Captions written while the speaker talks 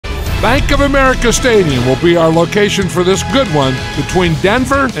Bank of America Stadium will be our location for this good one between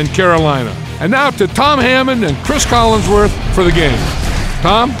Denver and Carolina. And now to Tom Hammond and Chris Collinsworth for the game.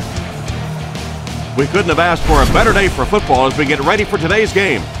 Tom? We couldn't have asked for a better day for football as we get ready for today's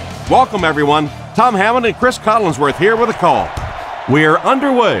game. Welcome, everyone. Tom Hammond and Chris Collinsworth here with a call. We're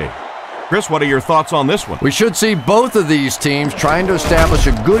underway. Chris, what are your thoughts on this one? We should see both of these teams trying to establish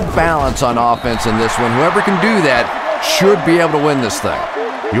a good balance on offense in this one. Whoever can do that should be able to win this thing.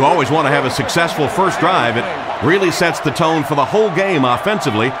 You always want to have a successful first drive. It really sets the tone for the whole game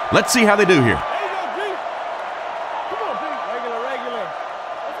offensively. Let's see how they do here.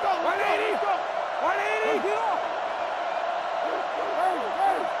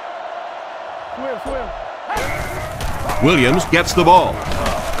 Williams gets the ball.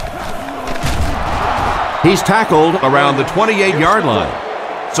 He's tackled around the 28-yard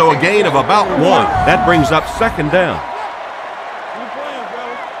line. So a gain of about 1. That brings up second down.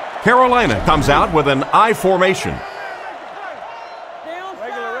 Carolina comes out with an I formation.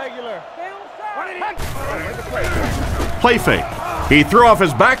 Play fake. He threw off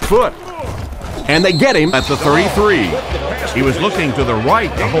his back foot. And they get him at the 33. He was looking to the right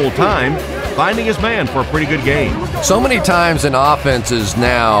the whole time, finding his man for a pretty good gain. So many times in offenses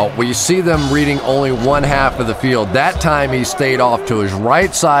now, we see them reading only one half of the field. That time he stayed off to his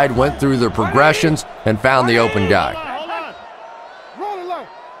right side, went through the progressions, and found the open guy.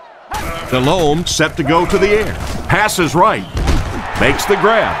 Delhomme set to go to the air. Passes right. Makes the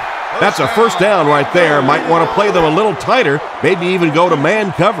grab. That's a first down right there. Might want to play them a little tighter, maybe even go to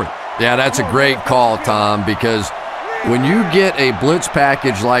man coverage. Yeah, that's a great call, Tom, because when you get a blitz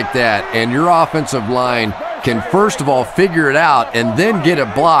package like that and your offensive line can first of all figure it out and then get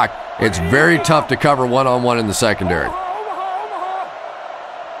it blocked, it's very tough to cover one-on-one in the secondary.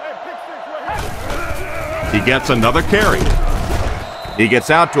 He gets another carry. He gets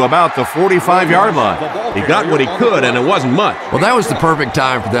out to about the 45-yard line. He got what he could, and it wasn't much. Well, that was the perfect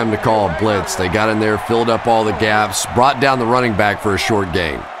time for them to call a blitz. They got in there, filled up all the gaps, brought down the running back for a short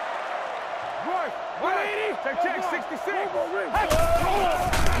gain.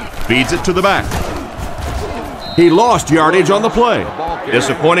 Feeds it to the back. He lost yardage on the play.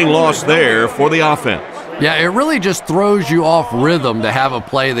 Disappointing loss there for the offense. Yeah, it really just throws you off rhythm to have a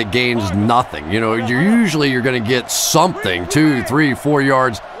play that gains nothing. You know, you're going to get something, 2, 3, 4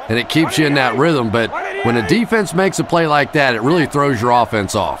 yards, and it keeps you in that rhythm. But when a defense makes a play like that, it really throws your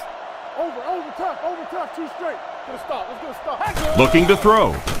offense off. Looking to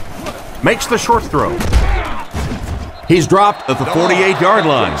throw. Makes the short throw. He's dropped at the 48-yard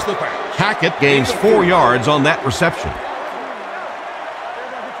line. Hackett gains 4 yards on that reception.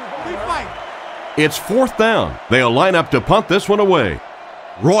 It's fourth down. They'll line up to punt this one away.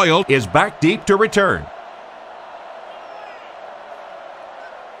 Royal is back deep to return.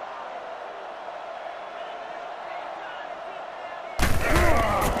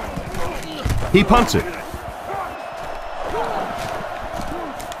 He punts it.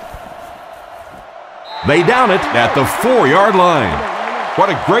 They down it at the 4-yard line. What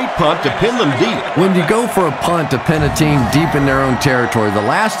a great punt to pin them deep. When you go for a punt to pin a team deep in their own territory, the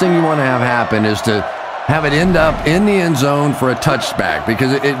last thing you want to have happen is to have it end up in the end zone for a touchback,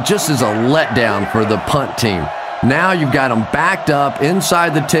 because it just is a letdown for the punt team. Now you've got them backed up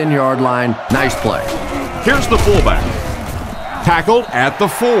inside the 10-yard line. Nice play. Here's the fullback. Tackled at the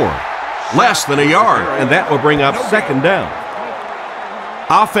 4. Less than a yard, and that will bring up second down.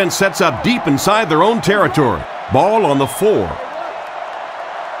 Offense sets up deep inside their own territory. Ball on the 4.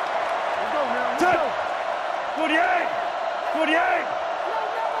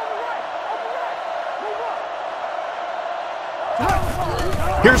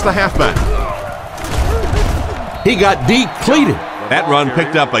 Here's the halfback. He got decleated. That run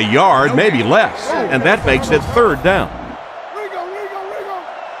picked up a yard, maybe less, and that makes it third down.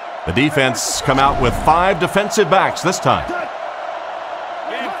 The defense come out with 5 defensive backs this time.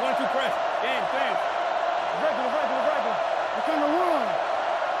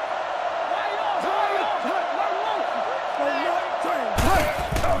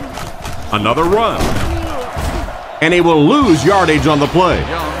 Another run. And he will lose yardage on the play.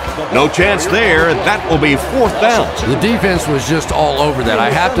 No chance there. That will be fourth down. The defense was just all over that. I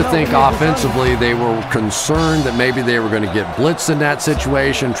have to think offensively they were concerned that maybe they were going to get blitzed in that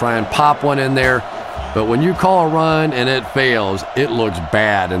situation, try and pop one in there. But when you call a run and it fails, it looks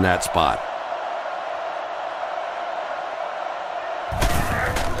bad in that spot.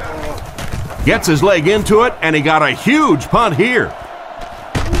 Gets his leg into it, and he got a huge punt here.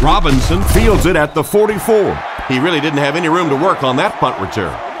 Robinson fields it at the 44. He really didn't have any room to work on that punt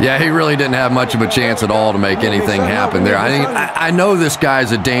return. Yeah, he really didn't have much of a chance at all to make anything happen there. I know this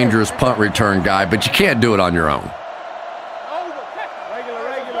guy's a dangerous punt return guy, but you can't do it on your own. Let's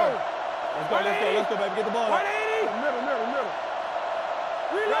go, baby. Get the ball. 180. Middle.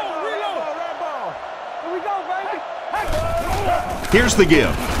 Reload. Red ball. Here we go, baby. Here's the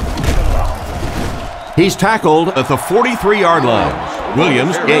give. He's tackled at the 43-yard line.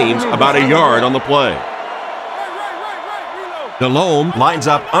 Williams gains about a yard on the play. Delhomme lines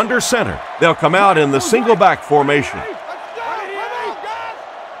up under center. They'll come out in the single back formation.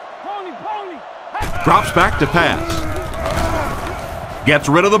 Drops back to pass. Gets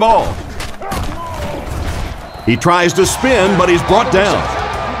rid of the ball. He tries to spin, but he's brought down.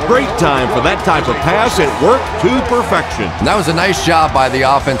 Great time for that type of pass. It worked to perfection. And that was a nice job by the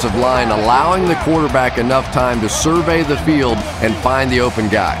offensive line, allowing the quarterback enough time to survey the field and find the open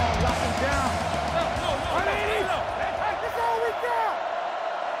guy.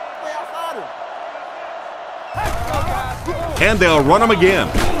 And they'll run him again.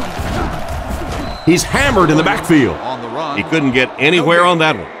 He's hammered in the backfield. He couldn't get anywhere on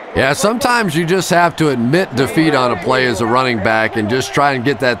that one. Yeah, sometimes you just have to admit defeat on a play as a running back and just try and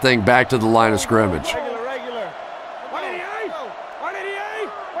get that thing back to the line of scrimmage. Regular. 188. 188.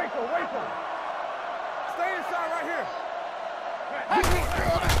 Stay inside right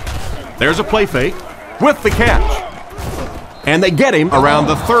here. There's a play fake with the catch. And they get him around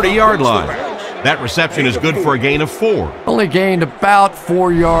the 30-yard line. That reception is good for a gain of 4. Only gained about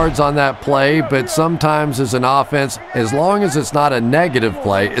 4 yards on that play, but sometimes as an offense, as long as it's not a negative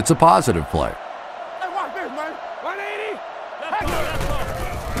play, it's a positive play. Hey, watch this, man.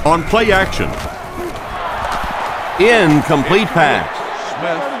 180. On play action. Incomplete pass.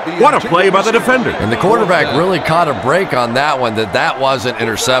 What a play by the defender. And the quarterback really caught a break on that one, that wasn't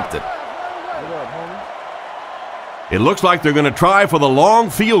intercepted. It looks like they're going to try for the long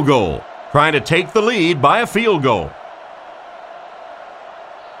field goal, trying to take the lead by a field goal.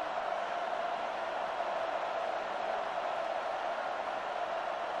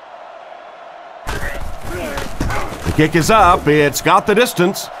 The kick is up, it's got the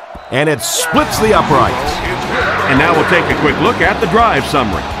distance, and it splits the uprights. And now we'll take a quick look at the drive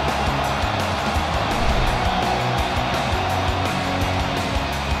summary.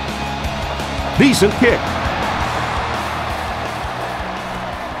 Decent kick.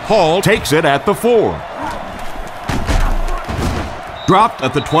 Hall takes it at the 4. Dropped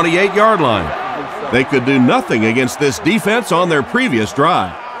at the 28-yard line. They could do nothing against this defense on their previous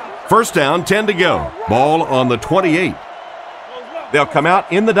drive. First down, 10 to go. Ball on the 28. They'll come out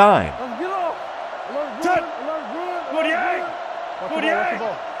in the dime.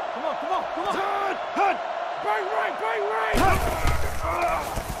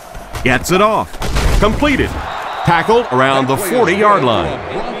 Gets it off. Completed. Tackled around the 40-yard line.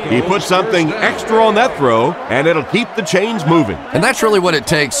 He put something extra on that throw, and it'll keep the chains moving. And that's really what it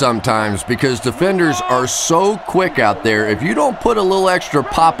takes sometimes, because defenders are so quick out there. If you don't put a little extra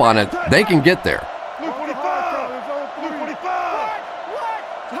pop on it, they can get there.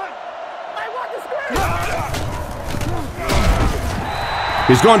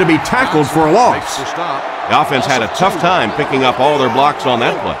 He's going to be tackled for a loss. The offense had a tough time picking up all their blocks on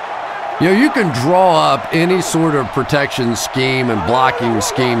that play. You know, you can draw up any sort of protection scheme and blocking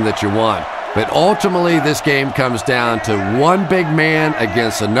scheme that you want, but ultimately this game comes down to one big man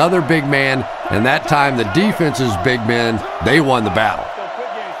against another big man, and that time the defense's big men, they won the battle.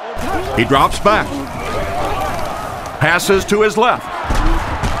 He drops back. Passes to his left.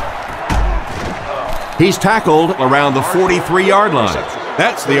 He's tackled around the 43-yard line.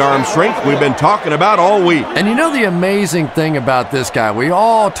 That's the arm strength we've been talking about all week. And you know the amazing thing about this guy, we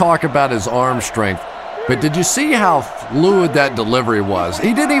all talk about his arm strength, but did you see how fluid that delivery was?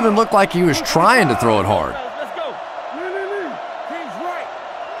 He didn't even look like he was trying to throw it hard. Let's go. Team's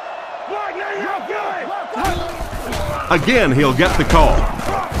right. Again, he'll get the call.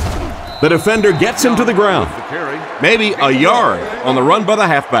 The defender gets him to the ground. Maybe a yard on the run by the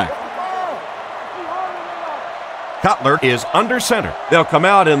halfback. Cutler is under center. They'll come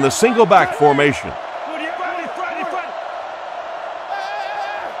out in the single back formation.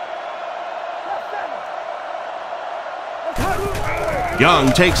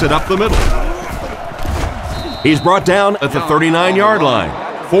 Young takes it up the middle. He's brought down at the 39-yard line.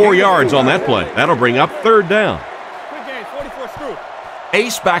 4 yards on that play. That'll bring up third down.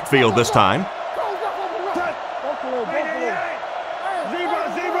 Ace backfield this time.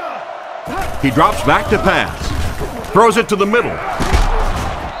 He drops back to pass. Throws it to the middle.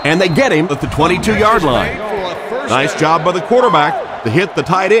 And they get him at the 22-yard line. Nice job by the quarterback to hit the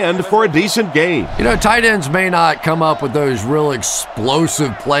tight end for a decent gain. You know, tight ends may not come up with those real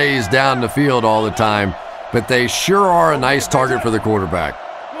explosive plays down the field all the time, but they sure are a nice target for the quarterback.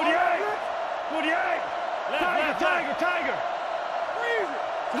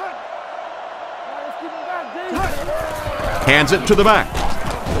 Hands it to the back.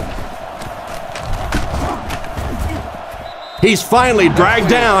 He's finally dragged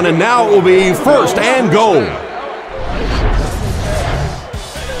down, and now it will be first and goal.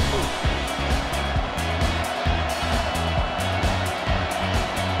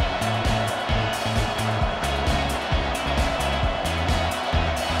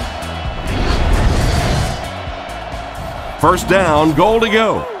 First down, goal to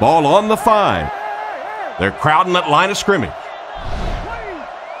go. Ball on the 5. They're crowding that line of scrimmage.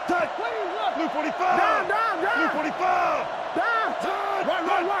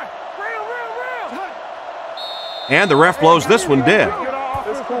 And the ref blows this one dead.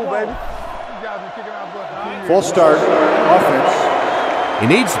 It's cool, baby. Full start, offense. He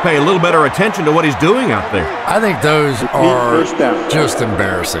needs to pay a little better attention to what he's doing out there. I think those are First down. just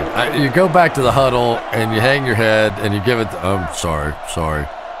embarrassing. You go back to the huddle and you hang your head and you give it, sorry.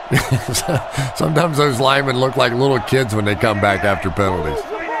 Sometimes those linemen look like little kids when they come back after penalties.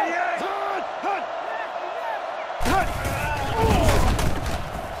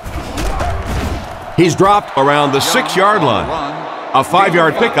 He's dropped around the 6-yard line. A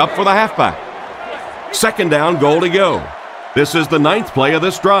 5-yard pickup for the halfback. Second down, goal to go. This is the 9th play of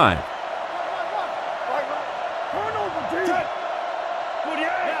this drive.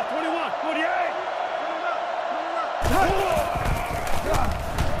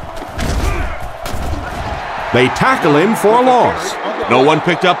 They tackle him for a loss. No one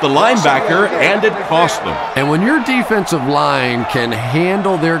picked up the linebacker, and it cost them. And when your defensive line can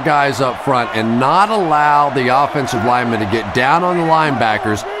handle their guys up front and not allow the offensive linemen to get down on the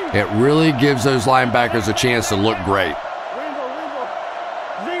linebackers, it really gives those linebackers a chance to look great.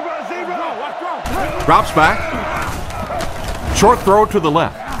 Drops back. Short throw to the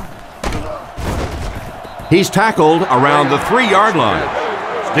left. He's tackled around the 3-yard line.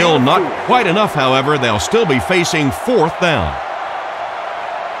 Still not quite enough, however. They'll still be facing 4th down.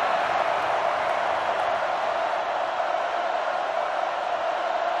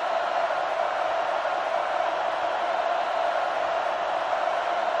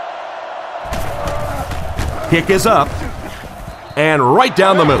 Kick is up and right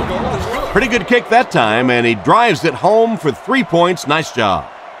down the middle. Pretty good kick that time, and he drives it home for 3 points. Nice job.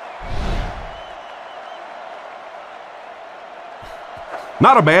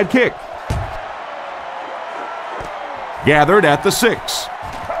 Not a bad kick. Gathered at the 6.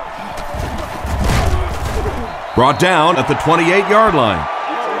 Brought down at the 28-yard line.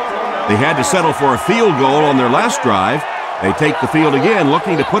 They had to settle for a field goal on their last drive. They take the field again,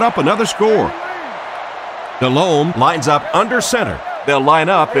 looking to put up another score. Delhomme lines up under center. They'll line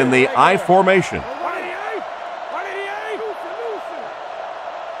up in the I formation.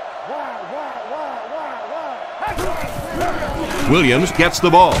 Williams gets the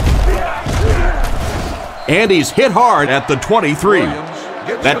ball. And he's hit hard at the 23.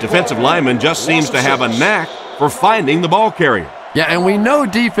 That defensive lineman just seems to have a knack for finding the ball carrier. Yeah, and we know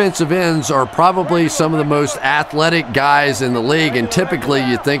defensive ends are probably some of the most athletic guys in the league, and typically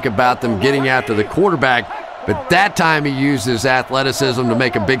you think about them getting after the quarterback, but that time he used his athleticism to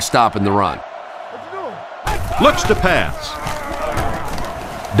make a big stop in the run. Looks to pass.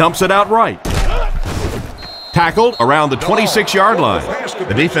 Dumps it out right. Tackled around the 26-yard line.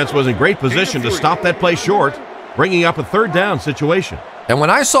 The defense was in great position to stop that play short, bringing up a 3rd down situation. And when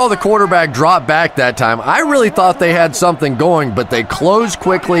I saw the quarterback drop back that time, I really thought they had something going, but they closed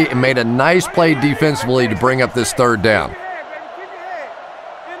quickly and made a nice play defensively to bring up this 3rd down.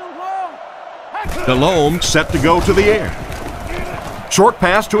 Delhomme set to go to the air. Short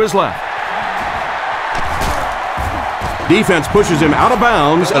pass to his left. Defense pushes him out of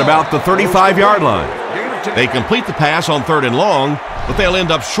bounds at about the 35-yard line. They complete the pass on 3rd and long, but they'll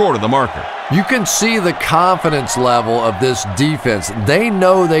end up short of the marker. You can see the confidence level of this defense. They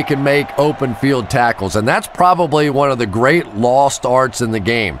know they can make open field tackles, and that's probably one of the great lost arts in the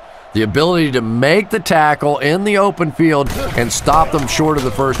game. The ability to make the tackle in the open field and stop them short of the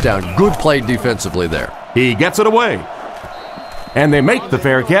 1st down. Good play defensively there. He gets it away. And they make the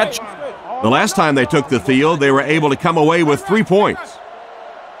fair catch. The last time they took the field, they were able to come away with 3 points.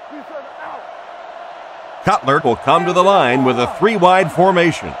 Cutler will come to the line with a 3-wide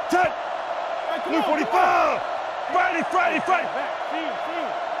formation.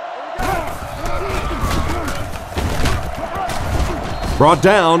 Brought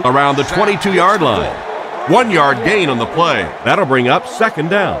down around the 22-yard line. 1 yard gain on the play. That'll bring up second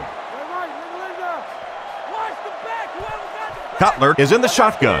down. Cutler is in the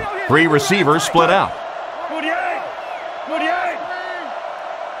shotgun. 3 receivers split out.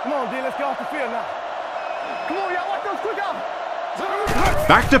 Come on, D, let's get off the field now. Come on, y'all, watch those quick out.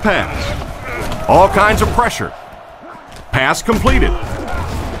 Back to pass. All kinds of pressure. Pass completed.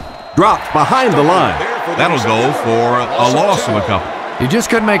 Dropped behind the line. That'll go for a loss of a couple. He just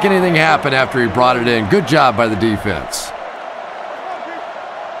couldn't make anything happen after he brought it in. Good job by the defense.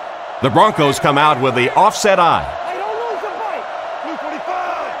 The Broncos come out with the offset eye. Hey, don't lose the fight. Blue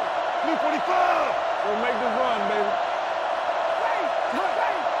 45. Blue 45. We'll make this run, baby.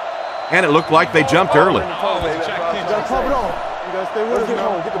 And it looked like they jumped early.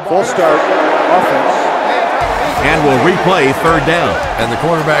 Full start offense. And we'll replay third down. And the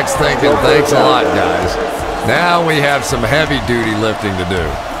quarterback's thinking, thanks a lot, guys. Now we have some heavy-duty lifting to do.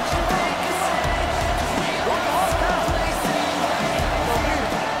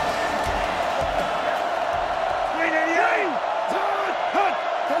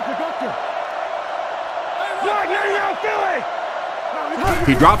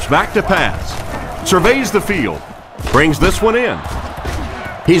 He drops back to pass. Surveys the field. Brings this one in.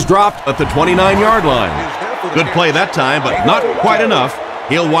 He's dropped at the 29-yard line. Good play that time, but not quite enough.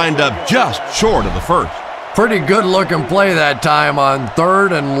 He'll wind up just short of the first. Pretty good-looking play that time on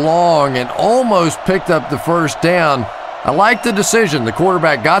 3rd and long and almost picked up the first down. I like the decision. The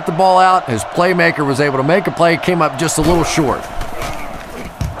quarterback got the ball out. His playmaker was able to make a play, came up just a little short.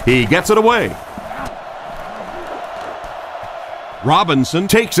 He gets it away. Robinson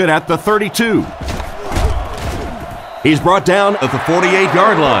takes it at the 32. He's brought down at the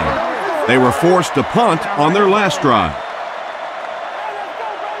 48-yard line. They were forced to punt on their last drive.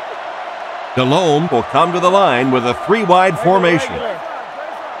 Delhomme will come to the line with a 3-wide formation.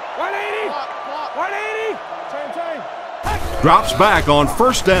 180. Drops back on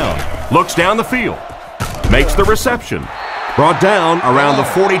first down. Looks down the field. Makes the reception. Brought down around the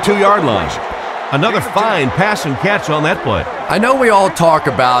 42-yard line. Another fine pass and catch on that play. I know we all talk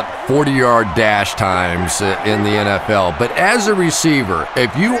about 40-yard dash times in the NFL, but as a receiver,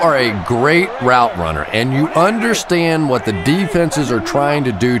 if you are a great route runner and you understand what the defenses are trying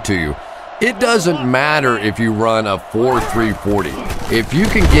to do to you, it doesn't matter if you run a 4.3 40. If you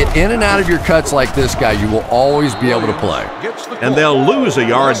can get in and out of your cuts like this guy, you will always be able to play. And they'll lose a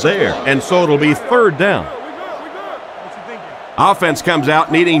yard there, and so it'll be third down. Offense comes out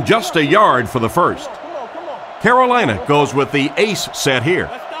needing just a yard for the first. Carolina goes with the ace set here.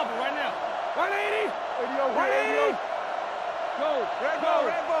 Let's stop it right now. 180. 180. Go. Red ball,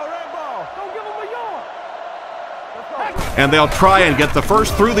 red ball, red ball. Don't give him a yard. And they'll try and get the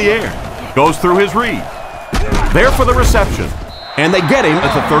first through the air. Goes through his read. There for the reception. And they get him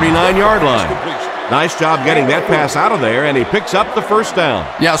at the 39-yard line. Nice job getting that pass out of there, and he picks up the first down.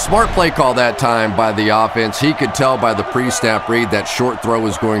 Yeah, smart play call that time by the offense. He could tell by the pre-snap read that short throw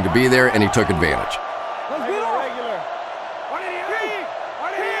was going to be there, and he took advantage. Let's get on. 188.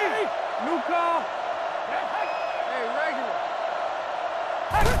 188. New call. Hey,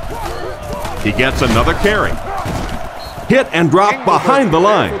 regular. He gets another carry. Hit and drop behind the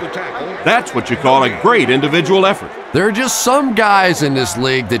line. That's what you call a great individual effort. There are just some guys in this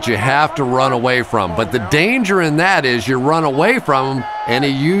league that you have to run away from, but the danger in that is you run away from him and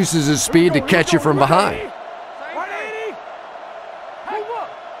he uses his speed to catch you from behind.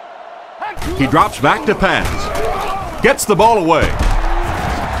 He drops back to pass. Gets the ball away.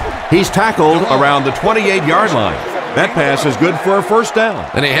 He's tackled around the 28-yard line. That pass is good for a first down.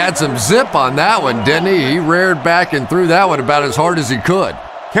 And he had some zip on that one, didn't he? He reared back and threw that one about as hard as he could.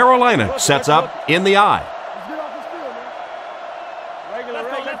 Carolina sets up in the eye.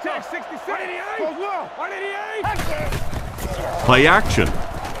 Play action.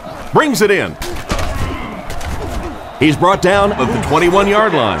 Brings it in. He's brought down at the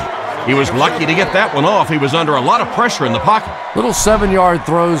 21-yard line. He was lucky to get that one off. He was under a lot of pressure in the pocket. Little 7-yard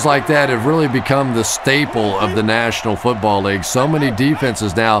throws like that have really become the staple of the National Football League. So many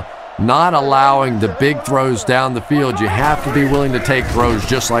defenses now not allowing the big throws down the field. You have to be willing to take throws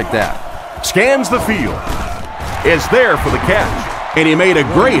just like that. Scans the field. Is there for the catch. And he made a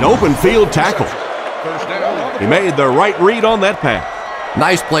great open field tackle. He made the right read on that pass.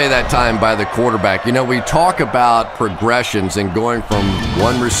 Nice play that time by the quarterback. You know, we talk about progressions and going from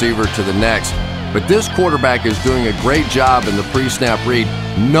one receiver to the next, but this quarterback is doing a great job in the pre-snap read,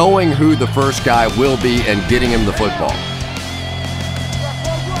 knowing who the first guy will be and getting him the football.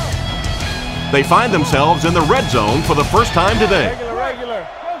 They find themselves in the red zone for the first time today. Regular.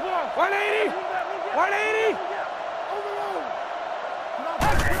 180. 180.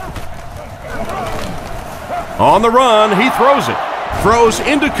 On the run, he throws it. Throws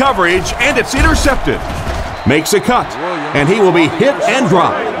into coverage, and it's intercepted. Makes a cut, and he will be hit and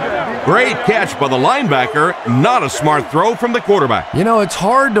dropped. Great catch by the linebacker. Not a smart throw from the quarterback. You know, it's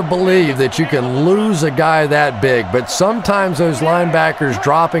hard to believe that you can lose a guy that big, but sometimes those linebackers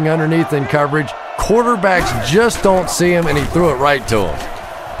dropping underneath in coverage, quarterbacks just don't see him, and he threw it right to him.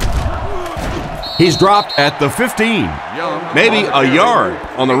 He's dropped at the 15. Maybe a yard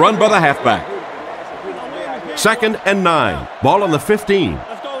on the run by the halfback. 2nd and 9. Ball on the 15.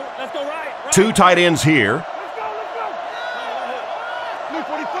 Two tight ends here.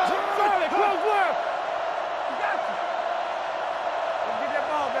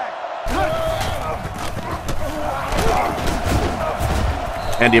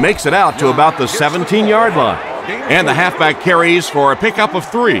 And he makes it out to about the 17-yard line. And the halfback carries for a pickup of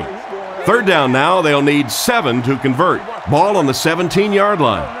 3. 3rd down now, they'll need 7 to convert. Ball on the 17-yard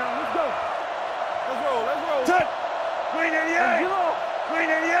line.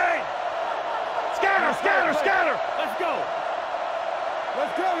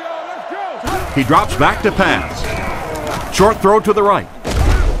 He drops back to pass. Short throw to the right.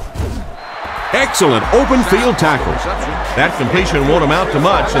 Excellent open field tackle. That completion won't amount to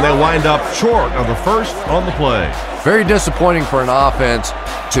much, and they'll wind up short of the first on the play. Very disappointing for an offense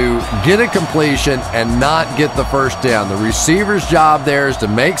to get a completion and not get the first down. The receiver's job there is to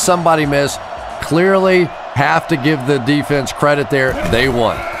make somebody miss. Clearly have to give the defense credit there. They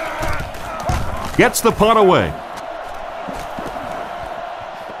won. Gets the punt away.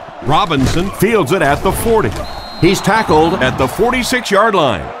 Robinson fields it at the 40. He's tackled at the 46-yard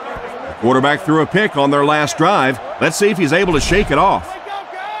line. The quarterback threw a pick on their last drive. Let's see if he's able to shake it off.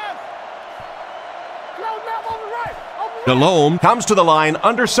 Delhomme comes to the line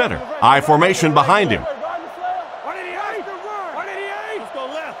under center. I formation behind him.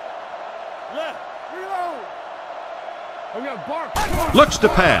 Looks to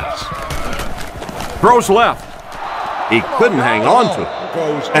pass. Throws left. He couldn't hang on to it.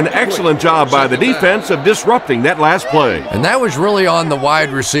 An excellent job by the defense of disrupting that last play. And that was really on the wide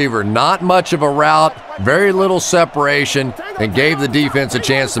receiver. Not much of a route, very little separation, and gave the defense a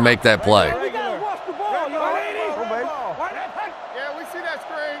chance to make that play.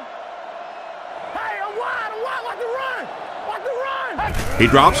 He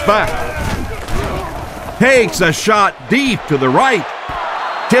drops back. Takes a shot deep to the right.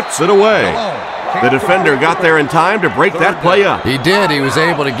 Tips it away. The defender got there in time to break that play up. He did. He was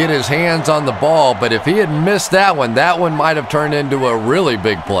able to get his hands on the ball, but if he had missed that one might have turned into a really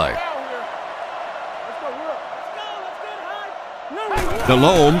big play.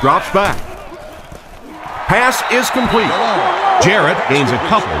 Delhomme drops back. Pass is complete. Jarrett gains a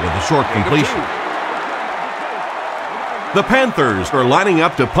couple with a short completion. The Panthers are lining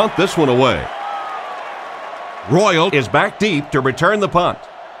up to punt this one away. Royal is back deep to return the punt.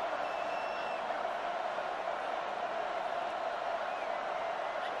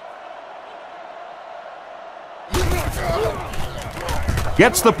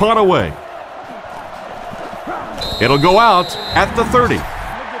 Gets the punt away. It'll go out at the 30.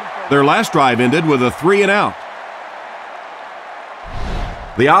 Their last drive ended with a 3 and out.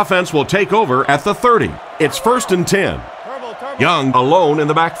 The offense will take over at the 30. It's 1st and 10. Young alone in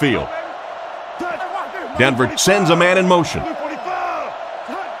the backfield. Denver sends a man in motion.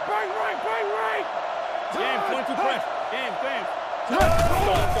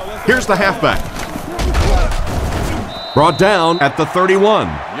 Here's the halfback. Brought down at the 31.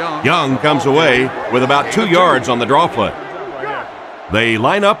 Young comes away with about 2 yards on the draw play. They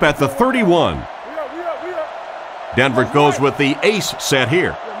line up at the 31. Denver goes with the ace set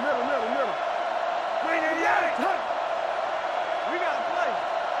here.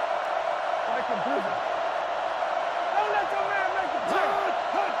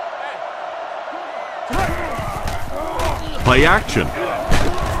 Play action.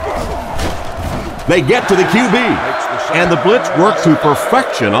 They get to the QB, and the blitz works to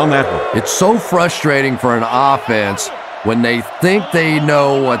perfection on that one. It's so frustrating for an offense when they think they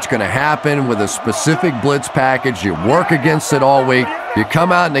know what's going to happen with a specific blitz package. You work against it all week. You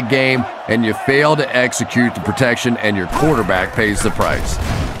come out in the game, and you fail to execute the protection, and your quarterback pays the price.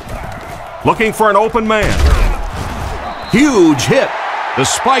 Looking for an open man. Huge hit.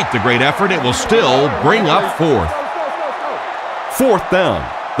 Despite the great effort, it will still bring up 4th. 4th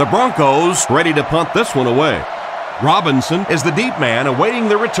down. The Broncos ready to punt this one away. Robinson is the deep man awaiting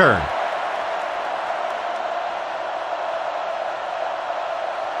the return.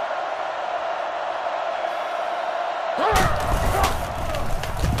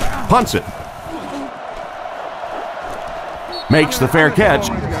 Punts it. makes the fair catch.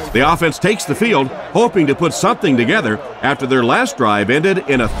 The offense takes the field, hoping to put something together after their last drive ended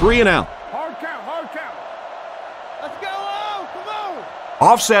in a 3-and-out. Hard count, hard count. Let's go, come on.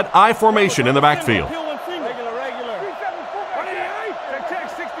 Offset I formation in the backfield. Regular, regular. 188, check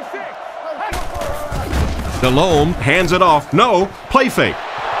 66. Delhomme hands it off. No, play fake.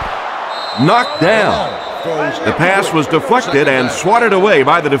 Knocked down. The pass was deflected and swatted away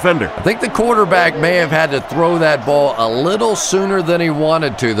by the defender. I think the quarterback may have had to throw that ball a little sooner than he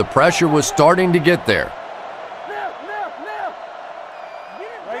wanted to. The pressure was starting to get there.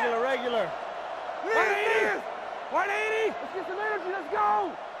 Regular, regular. 180. 180. Let's get some energy. Let's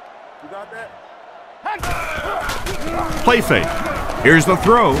go. You got that? Play fake. Here's the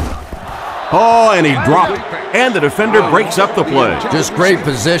throw. Oh, and he dropped it. And the defender breaks up the play. Just great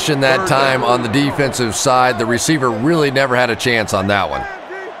position that time on the defensive side. The receiver really never had a chance on that one.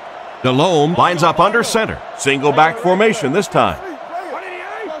 Delhomme lines up under center. Single back formation this time.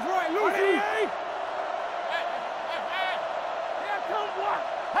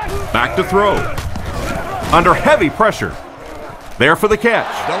 Back to throw. Under heavy pressure. There for the catch.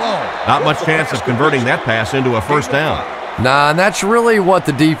 Not much chance of converting that pass into a first down. Nah, and that's really what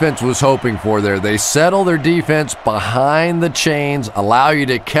the defense was hoping for there. They settle their defense behind the chains, allow you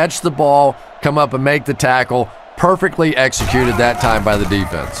to catch the ball, come up and make the tackle. Perfectly executed that time by the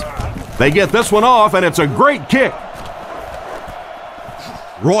defense. They get this one off, and it's a great kick.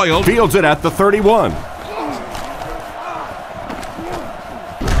 Royal fields it at the 31.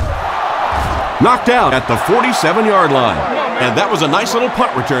 Knocked out at the 47-yard line. And that was a nice little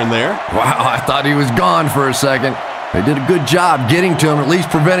punt return there. Wow, I thought he was gone for a second. They did a good job getting to him, at least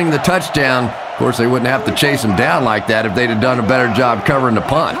preventing the touchdown. Of course, they wouldn't have to chase him down like that if they'd have done a better job covering the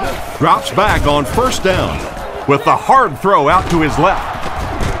punt. Drops back on first down with the hard throw out to his left.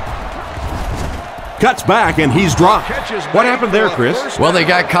 Cuts back, and he's dropped. What happened there, Chris? Well, they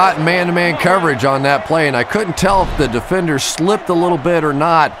got caught in man-to-man coverage on that play, and I couldn't tell if the defender slipped a little bit or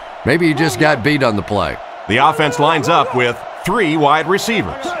not. Maybe he just got beat on the play. The offense lines up with 3 wide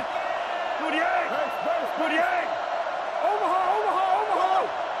receivers.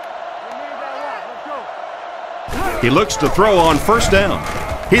 He looks to throw on first down.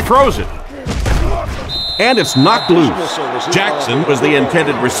 He throws it. And it's knocked loose. Jackson was the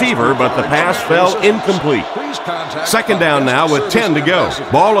intended receiver, but the pass fell incomplete. Second down now with 10 to go.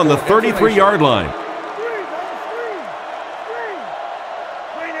 Ball on the 33-yard line.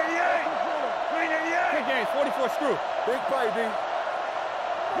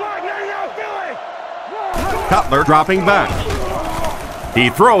 Cutler dropping back. He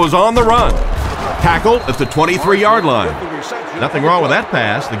throws on the run. Tackled at the 23-yard line. Nothing wrong with that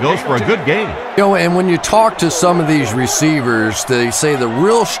pass. That goes for a good game. You know, and when you talk to some of these receivers, they say the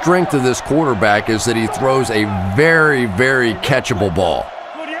real strength of this quarterback is that he throws a very, very catchable ball.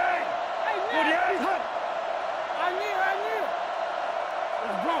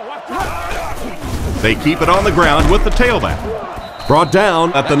 They keep it on the ground with the tailback. Brought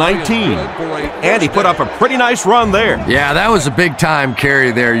down at the 19. And he put up a pretty nice run there. Yeah, that was a big-time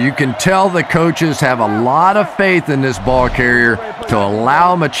carry there. You can tell the coaches have a lot of faith in this ball carrier to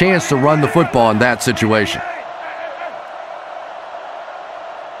allow him a chance to run the football in that situation.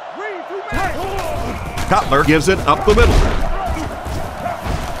 Cutler gives it up the middle.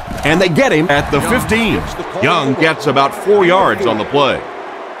 And they get him at the 15. Young gets about 4 yards on the play.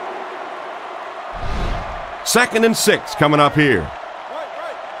 2nd and 6 coming up here.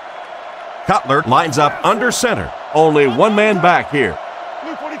 Cutler lines up under center. Only one man back here.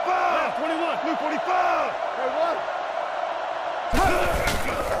 Blue 45. 21. Blue 45.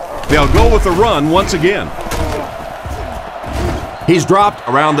 They'll go with the run once again. He's dropped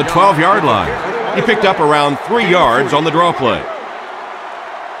around the 12-yard line. He picked up around 3 yards on the draw play.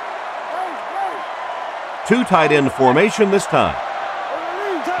 2 tight end formation this time.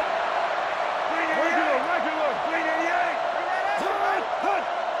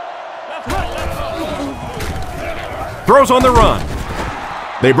 Throws on the run.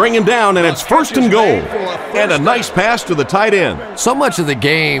 They bring him down, and it's 1st and goal. And a nice pass to the tight end. So much of the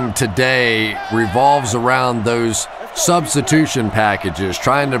game today revolves around those substitution packages,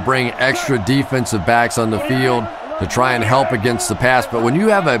 trying to bring extra defensive backs on the field to try and help against the pass. But when you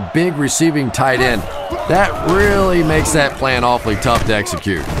have a big receiving tight end, that really makes that plan awfully tough to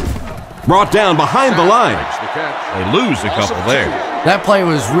execute. Brought down behind the line. They lose a couple there. That play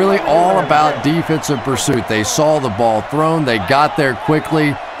was really all about defensive pursuit. They saw the ball thrown. They got there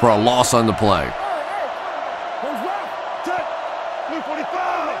quickly for a loss on the play.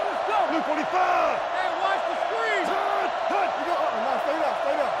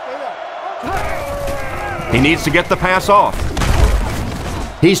 He needs to get the pass off.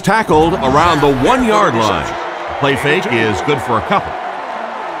 He's tackled around the 1-yard line. Play fake is good for a couple.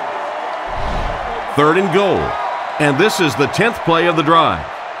 3rd and goal. And this is the 10th play of the drive.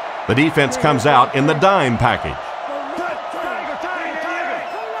 The defense comes out in the dime package.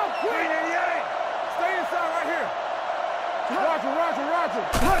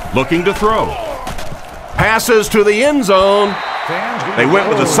 Looking to throw. Passes to the end zone. They went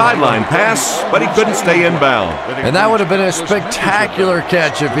with a sideline pass, but he couldn't stay in bounds. And that would have been a spectacular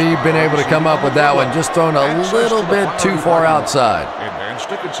catch if he'd been able to come up with that one, just thrown a little bit too far outside. Advanced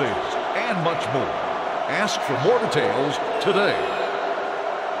ticket sales and much more. Ask for more details today.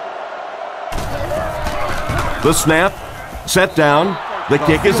 The snap, set down, the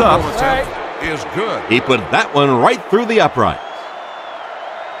kick is up. Is good. He put that one right through the upright.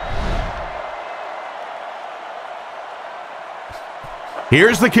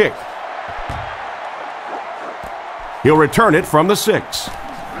 Here's the kick. He'll return it from the 6.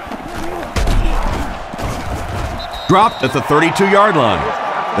 Dropped at the 32-yard line.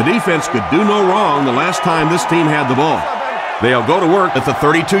 The defense could do no wrong the last time this team had the ball. They'll go to work at the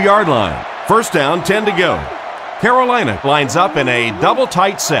 32-yard line. 1st down, 10 to go. Carolina lines up in a double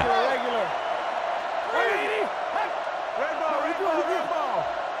tight set.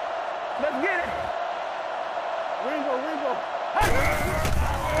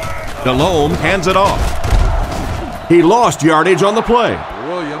 Delhomme hands it off. He lost yardage on the play.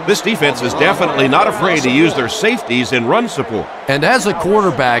 This defense is definitely not afraid to use their safeties in run support. And as a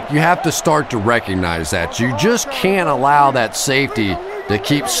quarterback, you have to start to recognize that. You just can't allow that safety to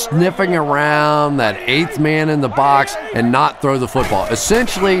keep sniffing around that 8th man in the box and not throw the football.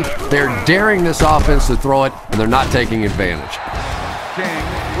 Essentially, they're daring this offense to throw it, and they're not taking advantage.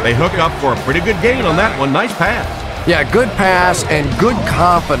 They hook up for a pretty good gain on that one. Nice pass. Yeah, good pass and good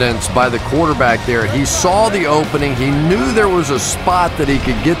confidence by the quarterback there. He saw the opening. He knew there was a spot that he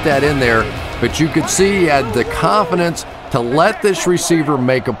could get that in there, but you could see he had the confidence to let this receiver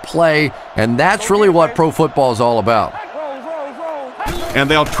make a play, and that's really what pro football is all about. And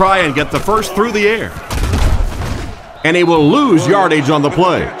they'll try and get the first through the air. And he will lose yardage on the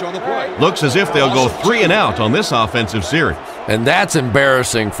play. Looks as if they'll go 3 and out on this offensive series. And that's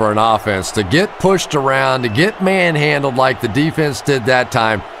embarrassing for an offense to get pushed around, to get manhandled like the defense did that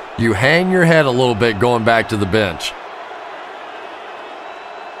time. You hang your head a little bit going back to the bench.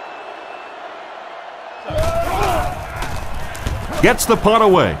 Gets the punt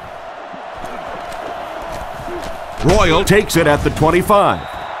away. Royal takes it at the 25.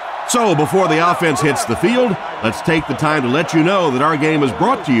 So before the offense hits the field, let's take the time to let you know that our game is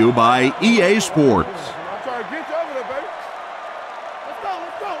brought to you by EA Sports.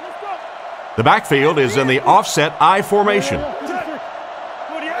 The backfield is in the offset I formation.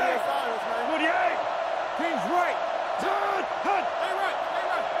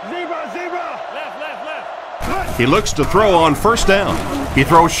 He looks to throw on 1st down. He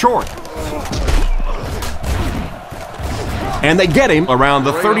throws short. And they get him around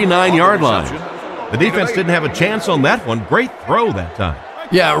the 39-yard line. The defense didn't have a chance on that one. Great throw that time.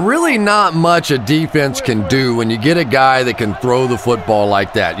 Yeah, really not much a defense can do when you get a guy that can throw the football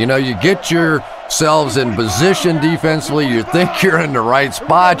like that. You know, you get yourselves in position defensively, you think you're in the right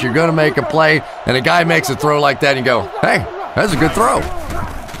spot, you're going to make a play, and a guy makes a throw like that and you go, hey, that's a good throw.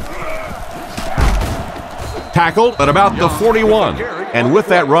 Tackled at about the 41. And with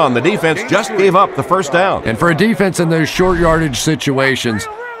that run, the defense just gave up the 1st down. And for a defense in those short yardage situations,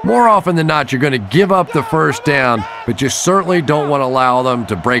 more often than not, you're going to give up the 1st down, but you certainly don't want to allow them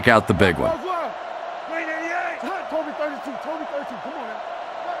to break out the big one.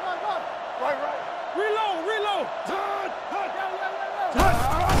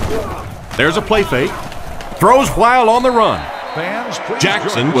 There's a play fake. Throws while on the run.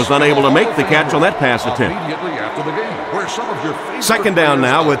 Jackson was unable to make the catch on that pass attempt. 2nd down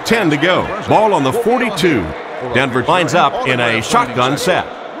now with 10 to go. Ball on the 42. Denver lines up in a shotgun set.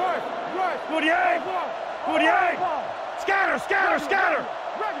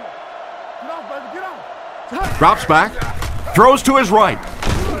 Drops back, throws to his right.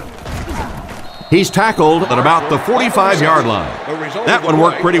 He's tackled at about the 45-yard line. That one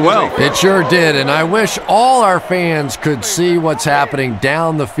worked pretty well. It sure did, and I wish all our fans could see what's happening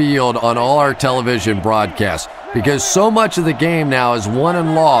down the field on all our television broadcasts, because so much of the game now is won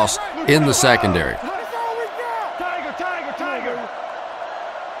and lost in the secondary.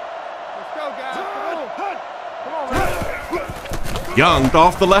 Young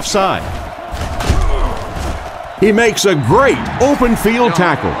off the left side. He makes a great open field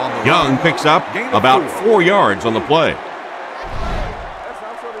tackle. Young picks up about 4 yards on the play.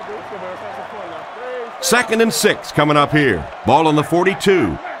 2nd and 6 coming up here. Ball on the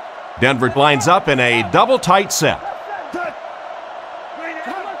 42. Denver lines up in a double tight set.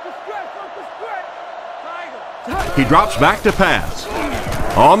 He drops back to pass.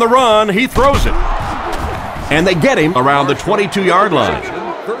 On the run, he throws it. And they get him around the 22-yard line.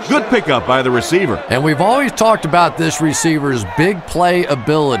 Good pickup by the receiver. And we've always talked about this receiver's big play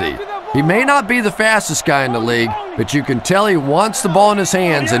ability. He may not be the fastest guy in the league, but you can tell he wants the ball in his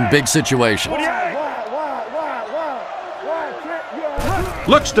hands in big situations.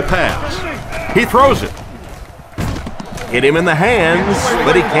 Looks to pass. He throws it. Hit him in the hands,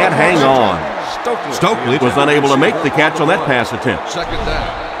 but he can't hang on. Stokely was unable to make the catch on that pass attempt.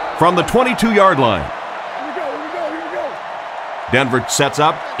 From the 22-yard line. Denver sets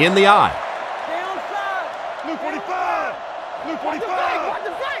up in the eye.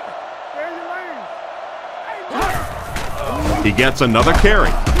 He gets another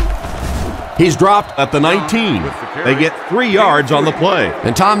carry. He's dropped at the 19. They get 3 yards on the play.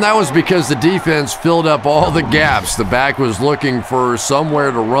 And Tom, that was because the defense filled up all the gaps. The back was looking for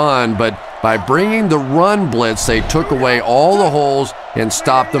somewhere to run, but by bringing the run blitz, they took away all the holes and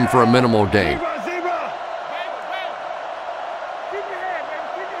stopped them for a minimal gain.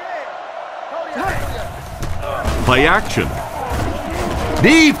 Play action.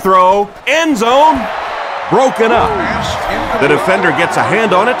 Deep throw, end zone, broken up. The defender gets a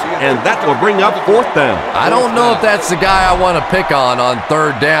hand on it, and that will bring up 4th down. I don't know if that's the guy I want to pick on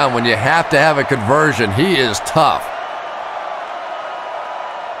 3rd down when you have to have a conversion. He is tough.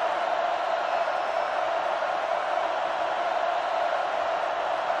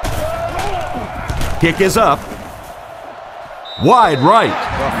 Kick is up. Wide right.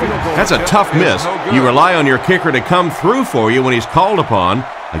 That's a tough miss. You rely on your kicker to come through for you when he's called upon.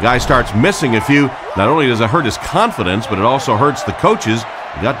 The guy starts missing a few. Not only does it hurt his confidence, but it also hurts the coaches.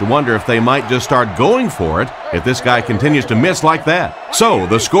 You got to wonder if they might just start going for it if this guy continues to miss like that. So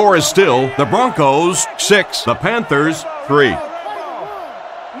the score is still the Broncos 6, the Panthers 3.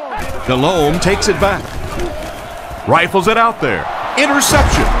 Delhomme takes it back. Rifles it out there.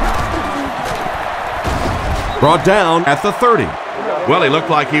 Interception. Brought down at the 30. Well, he looked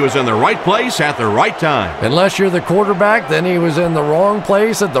like he was in the right place at the right time. Unless you're the quarterback, then he was in the wrong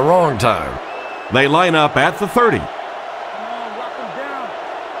place at the wrong time. They line up at the 30.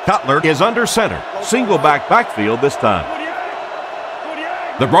 Cutler is under center. Single backfield this time.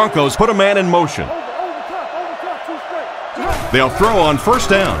 The Broncos put a man in motion. They'll throw on 1st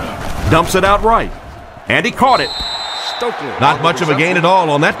down. Dumps it out right. And he caught it. Not much of a gain at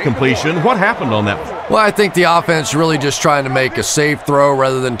all on that completion. What happened on that one? Well, I think the offense really just trying to make a safe throw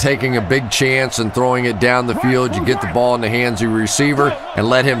rather than taking a big chance and throwing it down the field. You get the ball in the hands of your receiver and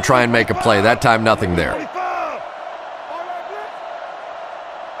let him try and make a play. That time, nothing there.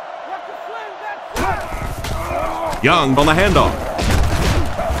 Young on the handoff.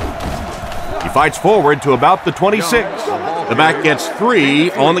 He fights forward to about the 26. The back gets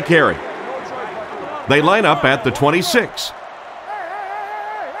 3 on the carry. They line up at the 26.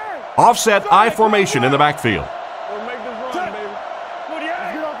 Offset I formation in the backfield.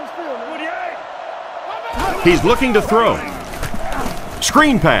 He's looking to throw.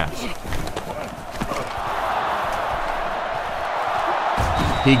 Screen pass.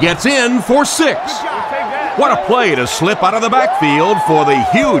 He gets in for 6. What a play to slip out of the backfield for the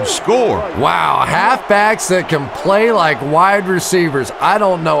huge score. Wow, halfbacks that can play like wide receivers. I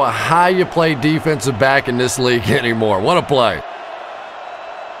don't know how you play defensive back in this league anymore. What a play.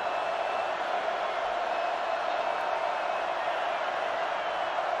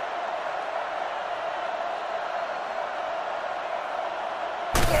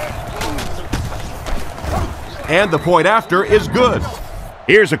 And the point after is good.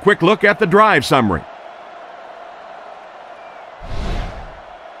 Here's a quick look at the drive summary.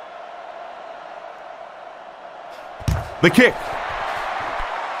 The kick.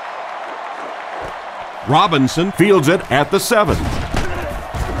 Robinson fields it at the 7.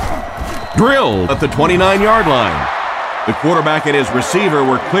 Drilled at the 29-yard line. The quarterback and his receiver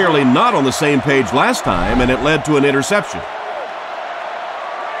were clearly not on the same page last time, and it led to an interception.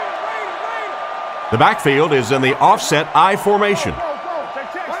 The backfield is in the offset I formation.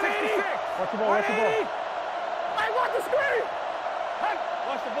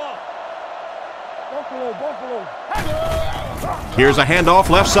 Here's a handoff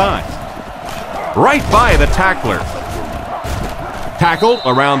left side. Right by the tackler. Tackled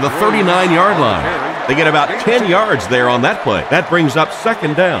around the 39-yard line. They get about 10 yards there on that play. That brings up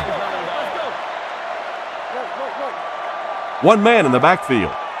 2nd down. One man in the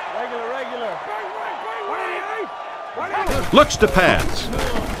backfield. Looks to pass.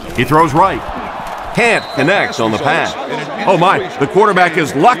 He throws right. Can't connect on the pass. Oh my, the quarterback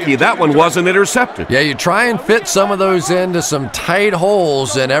is lucky that one wasn't intercepted. Yeah, you try and fit some of those into some tight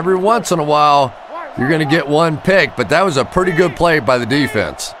holes, and every once in a while, you're going to get one pick, but that was a pretty good play by the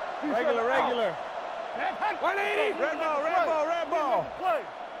defense. Regular. 180. Red ball.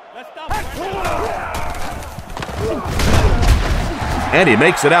 Let's stop. And he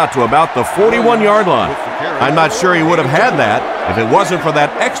makes it out to about the 41-yard line. I'm not sure he would have had that if it wasn't for that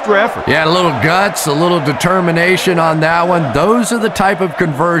extra effort. Yeah, a little guts, a little determination on that one. Those are the type of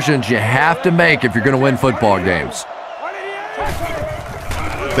conversions you have to make if you're going to win football games.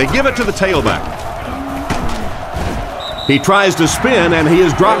 They give it to the tailback. He tries to spin, and he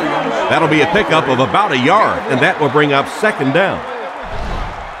is dropped. That'll be a pickup of about a yard, and that will bring up second down.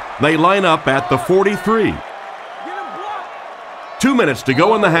 They line up at the 43. 2 minutes to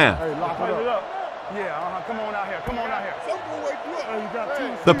go in the half.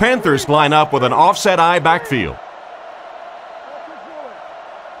 The Panthers line up with an offset eye backfield.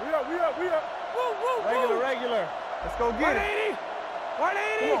 Regular. Let's go get it.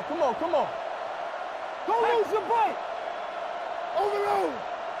 180. Come on. Don't lose your butt. Overload.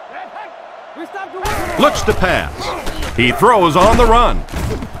 We stop the run. Looks to pass. He throws on the run.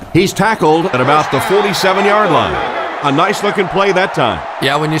 He's tackled at about the 47-yard line. A nice-looking play that time.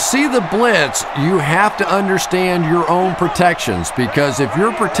 Yeah, when you see the blitz, you have to understand your own protections, because if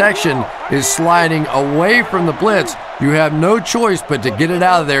your protection is sliding away from the blitz, you have no choice but to get it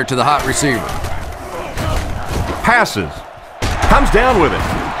out of there to the hot receiver. Passes. Comes down with it.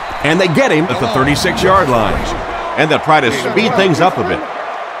 And they get him at the 36-yard line. And they'll try to speed things up a bit.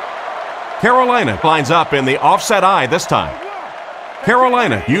 Carolina lines up in the offset eye this time.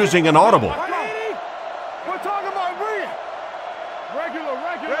 Carolina using an audible.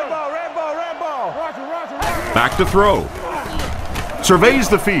 Back to throw. Surveys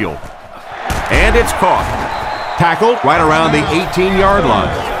the field. And it's caught. Tackled right around the 18-yard line.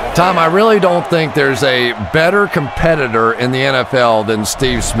 Tom, I really don't think there's a better competitor in the NFL than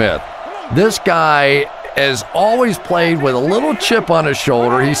Steve Smith. This guy has always played with a little chip on his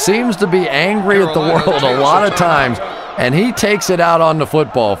shoulder. He seems to be angry at the world a lot of times, and he takes it out on the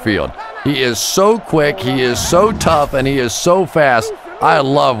football field. He is so quick, he is so tough, and he is so fast. I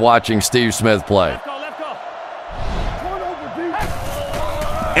love watching Steve Smith play.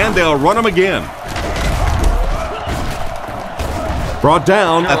 And they'll run him again. Brought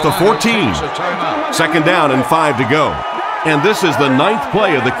down at the 14. Second down and 5 to go. And this is the 9th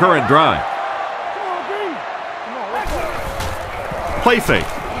play of the current drive. Play fake.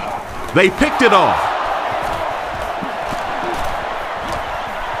 They picked it off.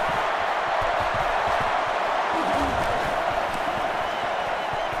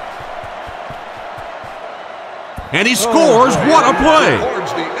 And he scores. What a play.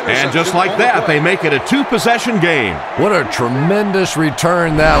 And just like that, they make it a 2-possession game. What a tremendous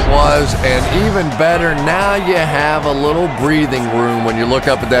return that was. And even better, now you have a little breathing room when you look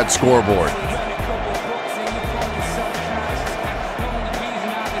up at that scoreboard.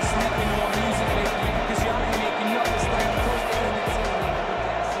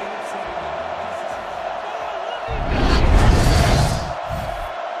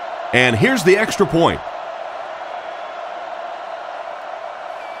 And here's the extra point.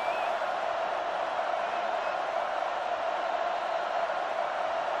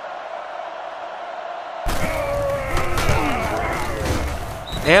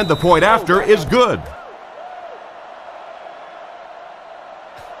 And the point after is good.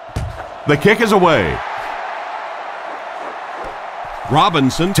 The kick is away.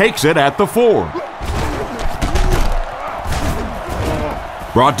 Robinson takes it at the 4.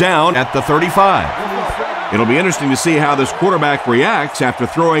 Brought down at the 35. It'll be interesting to see how this quarterback reacts after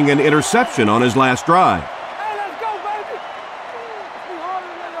throwing an interception on his last drive. Hey, let's go, baby.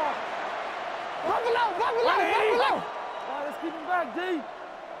 Buffalo. Let's keep him back, D.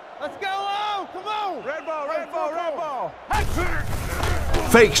 Let's go. Oh, come on. Red ball.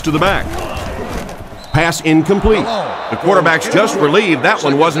 Fakes to the back. Pass incomplete. The quarterback's just relieved that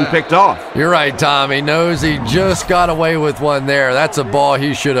one wasn't picked off. You're right, Tom. He knows he just got away with one there. That's a ball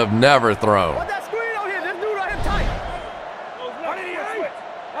he should have never thrown. Put that screen on here. This dude right here tight.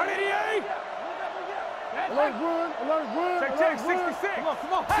 188. Check, 66.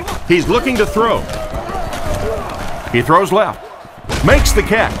 Come on. He's looking to throw. He throws left. Makes the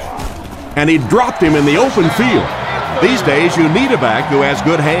catch. And he dropped him in the open field. These days, you need a back who has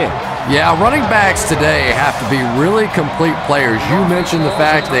good hands. Yeah, running backs today have to be really complete players. You mentioned the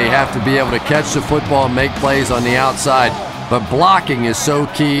fact they have to be able to catch the football and make plays on the outside, but blocking is so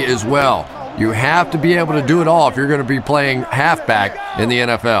key as well. You have to be able to do it all if you're going to be playing halfback in the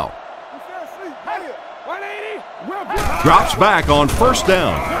NFL. Drops back on first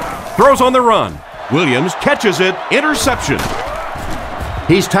down. Throws on the run. Williams catches it. Interception.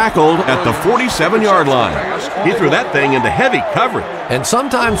 He's tackled at the 47-yard line. He threw that thing into heavy coverage. And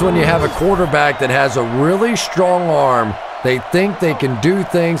sometimes when you have a quarterback that has a really strong arm, they think they can do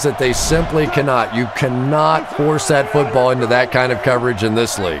things that they simply cannot. You cannot force that football into that kind of coverage in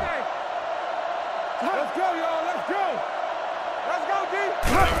this league. Let's go, y'all. Let's go. Let's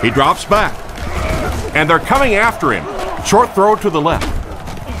go, D. He drops back. And they're coming after him. Short throw to the left.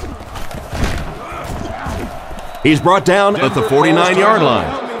 He's brought down at the 49-yard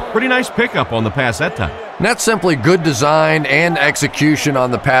line. Pretty nice pickup on the pass that time. And that's simply good design and execution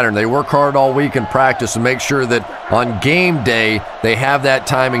on the pattern. They work hard all week in practice to make sure that on game day they have that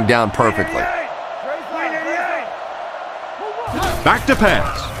timing down perfectly. Back to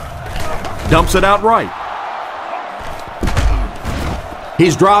pass. Dumps it out right.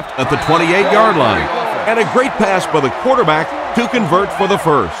 He's dropped at the 28-yard line. And a great pass by the quarterback to convert for the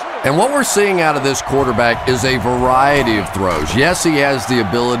first. And what we're seeing out of this quarterback is a variety of throws. Yes, he has the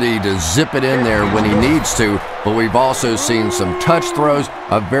ability to zip it in there when he needs to, but we've also seen some touch throws,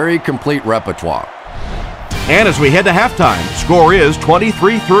 a very complete repertoire. And as we head to halftime, score is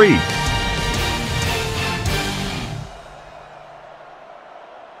 23-3.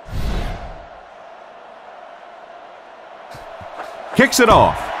 Kicks it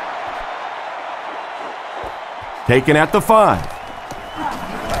off. Taken at the 5.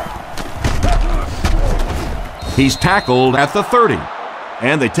 He's tackled at the 30.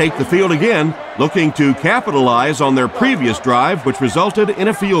 And they take the field again, looking to capitalize on their previous drive, which resulted in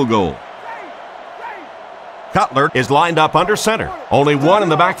a field goal. Cutler is lined up under center. Only one in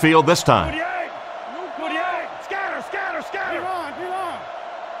the backfield this time. Scatter, scatter, scatter.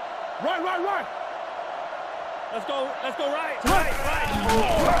 Right. Let's go right.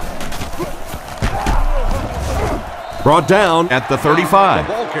 Brought down at the 35.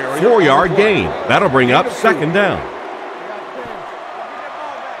 4-yard gain. That'll bring up second down.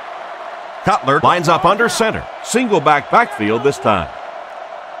 Cutler lines up under center. Single backfield this time.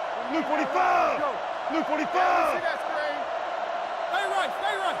 Blue 45. Blue 45. Stay right.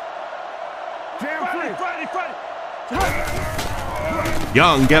 Jam free.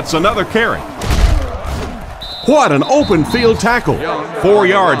 Young gets another carry. What an open field tackle. 4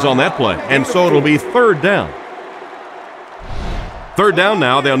 yards on that play. And so it'll be third down. Third down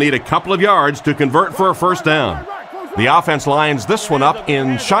now, they'll need a couple of yards to convert for a first down. The offense lines this one up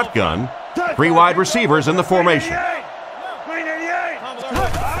in shotgun. 3 wide receivers in the formation.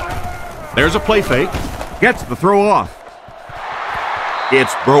 There's a play fake. Gets the throw off.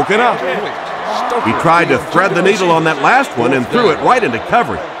 It's broken up. He tried to thread the needle on that last one and threw it right into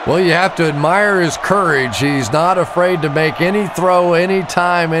coverage. Well, you have to admire his courage. He's not afraid to make any throw,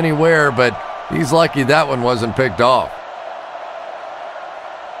 anytime, anywhere, but he's lucky that one wasn't picked off.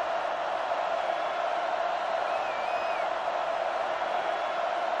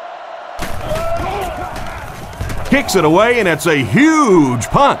 Kicks it away, and it's a huge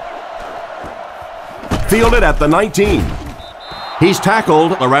punt. Fielded at the 19. He's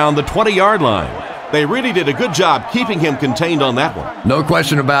tackled around the 20-yard line. They really did a good job keeping him contained on that one. No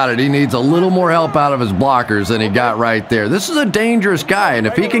question about it. He needs a little more help out of his blockers than he got right there. This is a dangerous guy, and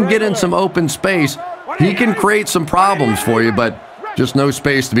if he can get in some open space, he can create some problems for you, but just no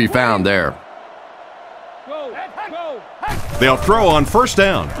space to be found there. They'll throw on first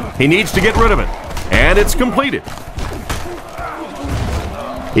down. He needs to get rid of it. And it's completed.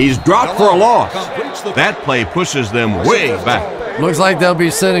 He's dropped for a loss. That play pushes them way back. Looks like they'll be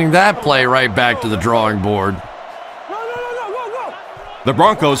sending that play right back to the drawing board. The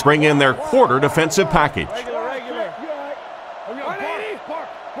Broncos bring in their quarter defensive package.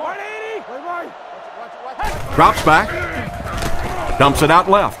 Drops back. Dumps it out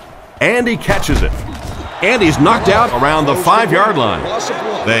left. And he catches it. And he's knocked out around the 5-yard line.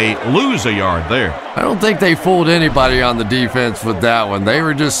 They lose a yard there. I don't think they fooled anybody on the defense with that one. They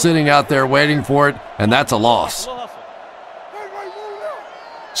were just sitting out there waiting for it, and that's a loss.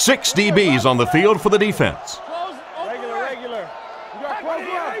 6 DBs on the field for the defense. Regular. You got close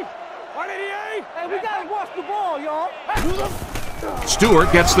up. 188. Hey, we got to watch the ball, y'all.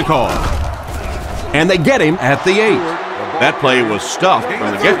 Stewart gets the call. And they get him at the 8. That play was stuffed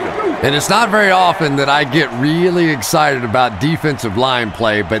from the get-go. And it's not very often that I get really excited about defensive line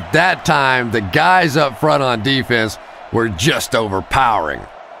play, but that time the guys up front on defense were just overpowering.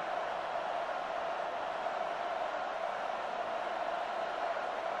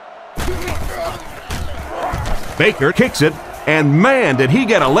 Baker kicks it, and man, did he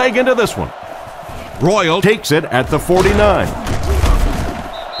get a leg into this one. Royal takes it at the 49.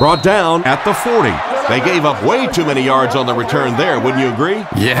 Brought down at the 40. They gave up way too many yards on the return there, wouldn't you agree?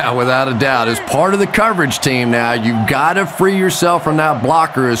 Yeah, without a doubt. As part of the coverage team now, you've got to free yourself from that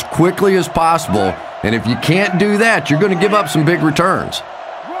blocker as quickly as possible. And if you can't do that, you're going to give up some big returns.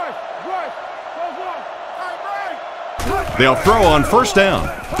 They'll throw on first down.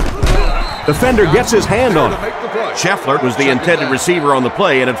 Defender gets his hand on it. Scheffler was the intended receiver on the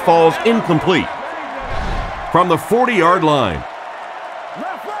play, and it falls incomplete. From the 40-yard line,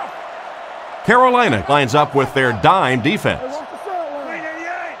 Carolina lines up with their dime defense.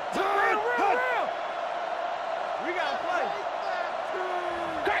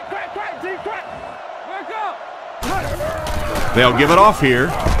 They'll give it off here.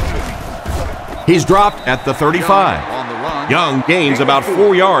 He's dropped at the 35. Young gains about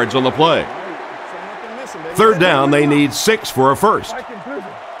 4 yards on the play. Third down, they need 6 for a first.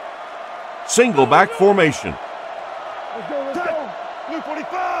 Single back formation.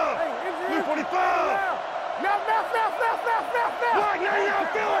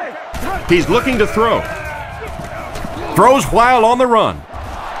 He's looking to throw. Throws while on the run.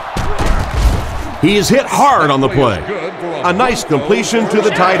 He is hit hard on the play. A nice completion to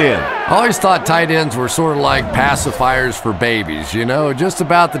the tight end. I always thought tight ends were sort of like pacifiers for babies. You know, just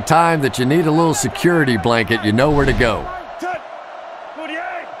about the time that you need a little security blanket, you know where to go.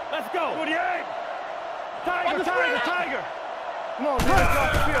 Let's go. Tiger.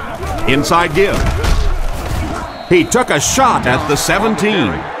 Inside give. He took a shot at the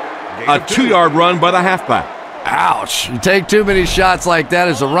 17. A 2-yard run by the halfback. Ouch. You take too many shots like that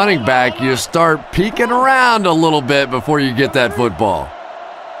as a running back, you start peeking around a little bit before you get that football.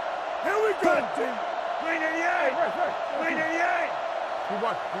 Here we go. 388. Keep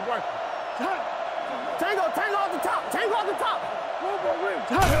working. Tango off the top.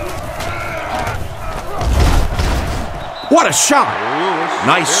 What a shot.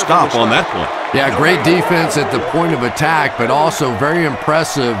 Nice stop on that play. Yeah, great defense at the point of attack, but also very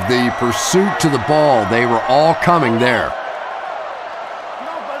impressive the pursuit to the ball. They were all coming there.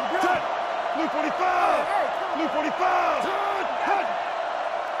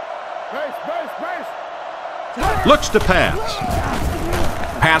 Looks to pass.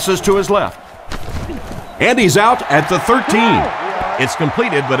 Passes to his left. And he's out at the 13. It's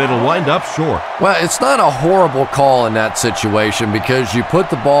completed, but it'll wind up short. Well, it's not a horrible call in that situation because you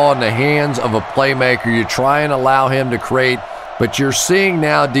put the ball in the hands of a playmaker. You try and allow him to create, but you're seeing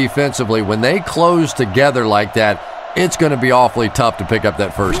now defensively, when they close together like that, it's going to be awfully tough to pick up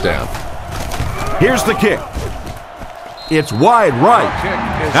that first down. Here's the kick. It's wide right.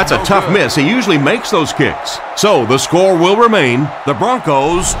 That's a tough miss. He usually makes those kicks. So the score will remain the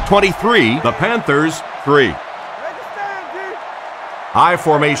Broncos 23, the Panthers 3. High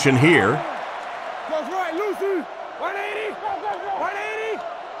formation here. Goes right, Lucy. 180. 180.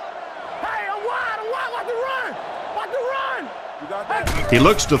 Hey, I'm wide. Watch the run. You got that? He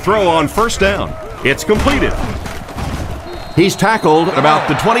looks to throw on first down. It's completed. He's tackled at about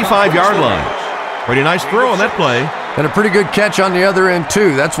the 25-yard line. Pretty nice throw on that play. And a pretty good catch on the other end,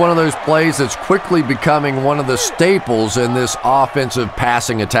 too. That's one of those plays that's quickly becoming one of the staples in this offensive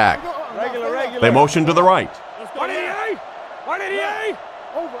passing attack. Regular. They motion to the right. 188. 188.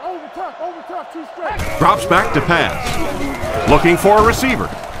 Over tough, too straight. Drops back to pass. Looking for a receiver.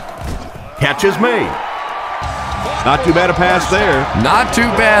 Catch is made. Not too bad a pass there. Not too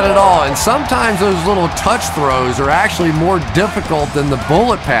bad at all. And sometimes those little touch throws are actually more difficult than the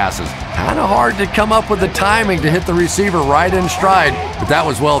bullet passes. Kind of hard to come up with the timing to hit the receiver right in stride, but that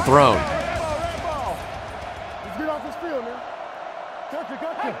was well thrown. Let's get off this field, man.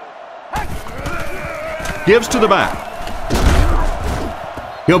 Gives to the back.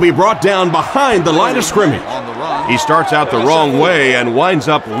 He'll be brought down behind the line of scrimmage. He starts out the wrong way and winds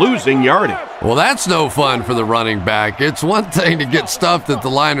up losing yardage. Well, that's no fun for the running back. It's one thing to get stuffed at the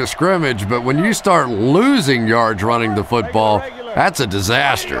line of scrimmage, but when you start losing yards running the football, that's a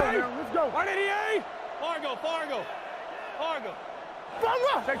disaster. Let's go. 188. Fargo.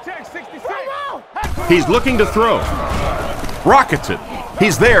 Check, 66. He's looking to throw. Rockets it.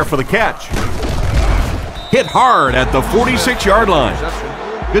 He's there for the catch. Hit hard at the 46-yard line.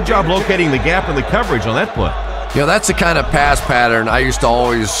 Good job locating the gap in the coverage on that play. You know, that's the kind of pass pattern I used to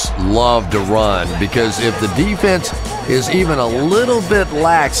always love to run, because if the defense is even a little bit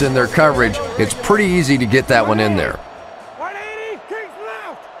lax in their coverage, it's pretty easy to get that one in there. 180. Kings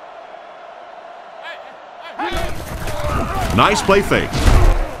left. Nice play fake.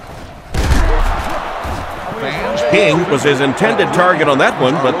 King was his intended target on that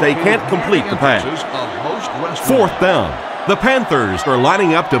one, but they can't complete the pass. Fourth down. The Panthers are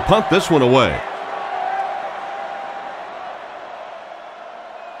lining up to punt this one away.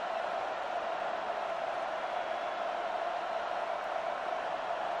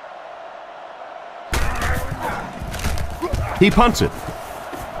 He punts it.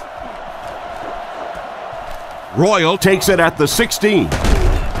 Royal takes it at the 16.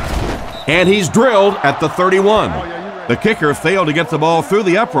 And he's drilled at the 31. The kicker failed to get the ball through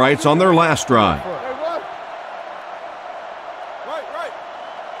the uprights on their last drive.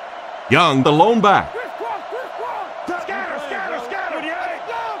 Young, the lone back.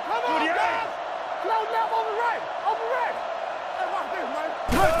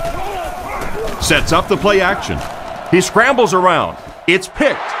 Sets up the play action. He scrambles around. It's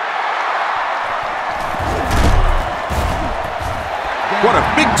picked. What a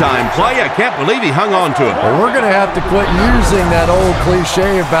big-time play. I can't believe he hung on to it. Well, we're going to have to quit using that old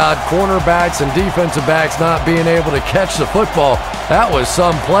cliche about cornerbacks and defensive backs not being able to catch the football. That was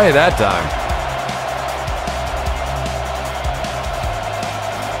some play that time.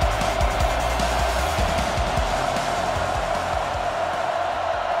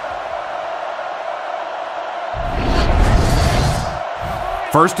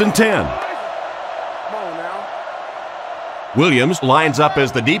 First and 10. Williams lines up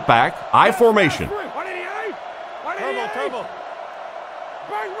as the deep back, I formation. Turbo.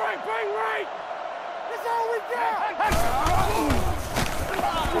 Bang right. That's all we got.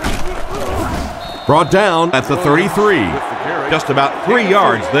 Brought down at the 33. Just about 3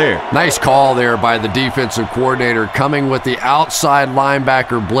 yards there. Nice call there by the defensive coordinator, coming with the outside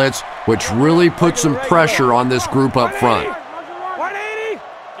linebacker blitz, which really put some pressure on this group up front. 180.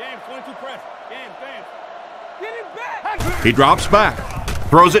 James, 22 press. James. Get it back. He drops back,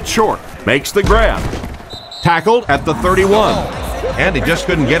 throws it short, makes the grab. Tackled at the 31. And he just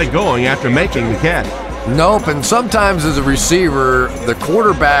couldn't get it going after making the catch. Nope, and sometimes as a receiver, the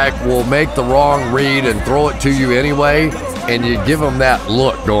quarterback will make the wrong read and throw it to you anyway, and you give them that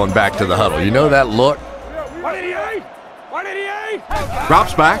look going back to the huddle. You know that look? 188.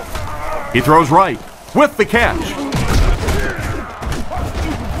 Drops back. He throws right with the catch.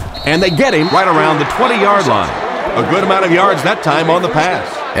 And they get him right around the 20-yard line. A good amount of yards that time on the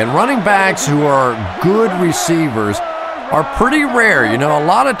pass. And running backs who are good receivers are pretty rare. You know, a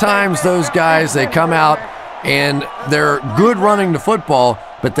lot of times those guys, they come out and they're good running the football,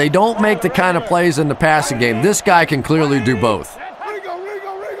 but they don't make the kind of plays in the passing game. This guy can clearly do both.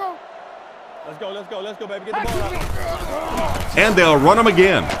 Rigo. Let's go, baby. Get the ball out. And they'll run him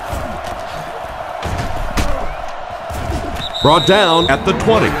again. Brought down at the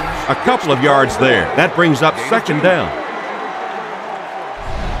 20. A couple of yards there. That brings up second down.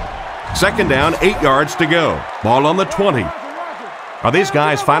 Second down, 8 yards to go. Ball on the 20. Are these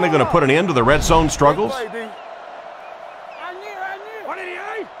guys finally going to put an end to the red zone struggles? 188.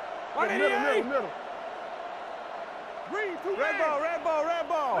 Red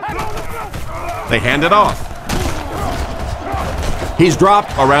ball. They hand it off. He's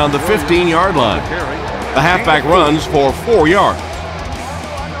dropped around the 15-yard line. The halfback runs for 4 yards.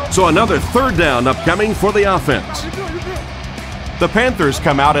 So another third down upcoming for the offense. The Panthers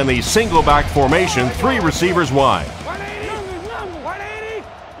come out in the single back formation, 3 receivers wide. 180. You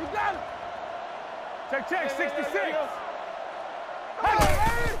got it. Check, 66.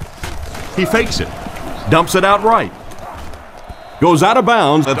 He fakes it, dumps it out right. Goes out of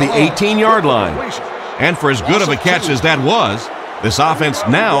bounds at the 18-yard line. And for as good of a catch as that was, this offense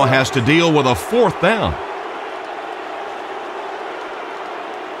now has to deal with a 4th down.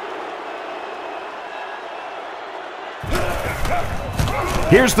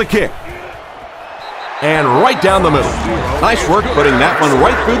 Here's the kick. And right down the middle. Nice work putting that one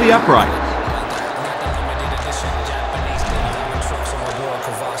right through the upright.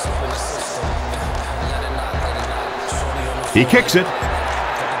 He kicks it.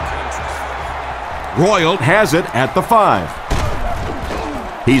 Royal has it at the 5.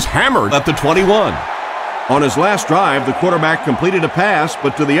 He's hammered at the 21. On his last drive, the quarterback completed a pass,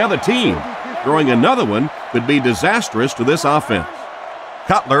 but to the other team. Throwing another one could be disastrous to this offense.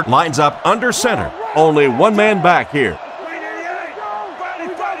 Cutler lines up under center. Only one man back here.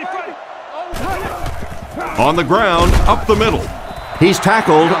 On the ground, up the middle. He's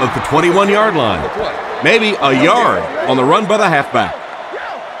tackled at the 21-yard line. Maybe a yard on the run by the halfback.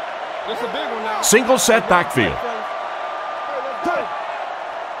 Single set backfield.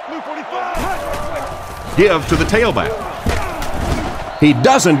 Give to the tailback. He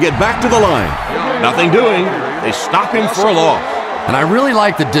doesn't get back to the line. Nothing doing. They stop him for a loss. And I really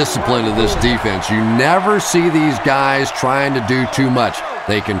like the discipline of this defense. You never see these guys trying to do too much.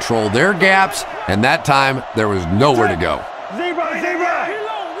 They control their gaps, and that time there was nowhere to go. Zebra.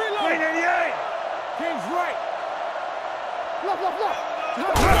 Reload. 88. King's right.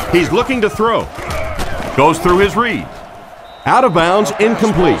 He's looking to throw. Goes through his read. Out of bounds,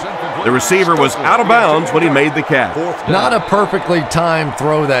 incomplete. The receiver was out of bounds when he made the catch. Not a perfectly timed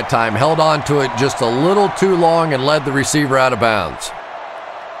throw that time. Held on to it just a little too long and led the receiver out of bounds.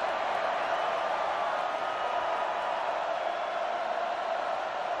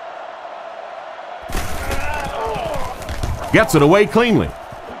 Gets it away cleanly.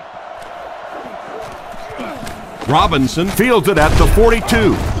 Robinson fields it at the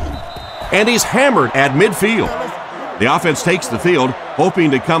 42. And he's hammered at midfield. The offense takes the field,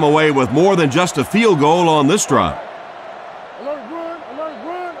 hoping to come away with more than just a field goal on this drive.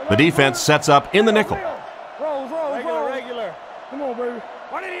 The defense sets up in the nickel. Regular. Come on, baby.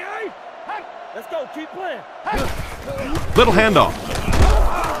 188. Let's go. Keep playing. Little handoff.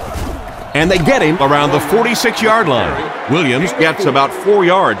 And they get him around the 46-yard line. Williams gets about 4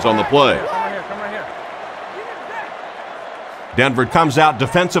 yards on the play. Come right here. Denver comes out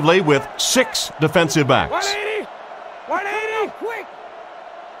defensively with 6 defensive backs. 180. 180. Quick.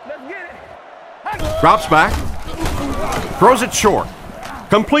 Let's get it. Drops back. Throws it short.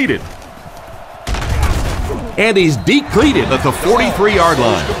 Completed. And he's decleated at the 43-yard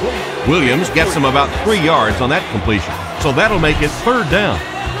line. Williams gets him about 3 yards on that completion. So that'll make it 3rd down.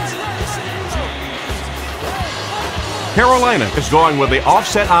 Carolina is going with the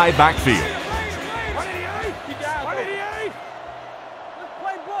offset eye backfield. 188. 188. Let's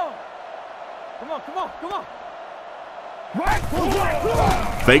play ball. Come on.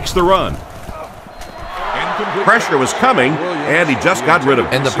 Fakes the run. Pressure was coming, and he just got rid of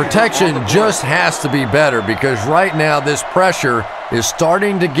it. And the protection just has to be better because right now this pressure is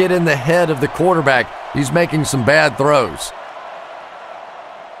starting to get in the head of the quarterback. He's making some bad throws.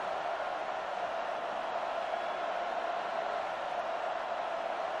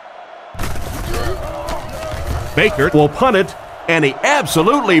 Baker will punt it, and he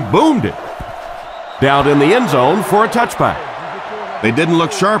absolutely boomed it. Down in the end zone for a touchback. They didn't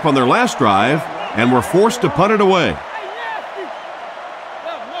look sharp on their last drive and were forced to punt it away.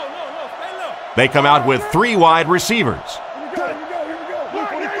 They come out with 3 wide receivers.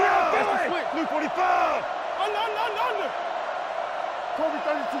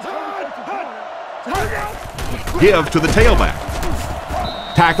 Give to the tailback.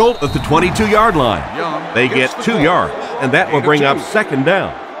 Tackled at the 22-yard line. They get 2 yards, and that will bring up 2nd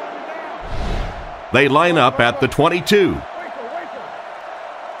down. They line up at the 22.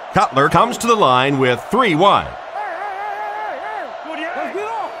 Cutler comes to the line with 3 wide.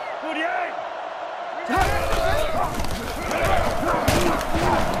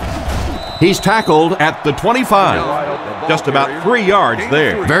 He's tackled at the 25. Just about 3 yards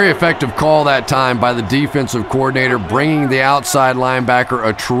there. Very effective call that time by the defensive coordinator, bringing the outside linebacker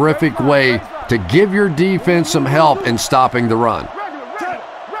a terrific way to give your defense some help in stopping the run.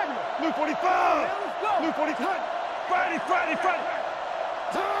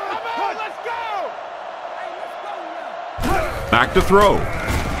 Back to throw.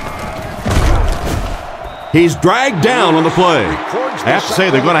 He's dragged down on the play. I have to say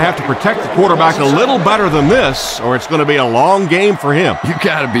they're going to have to protect the quarterback a little better than this, or it's going to be a long game for him. You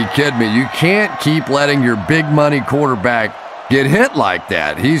got to be kidding me. You can't keep letting your big money quarterback get hit like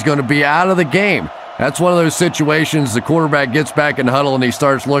that. He's going to be out of the game. That's one of those situations the quarterback gets back in the huddle and he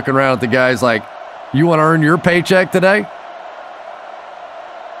starts looking around at the guys like, you want to earn your paycheck today?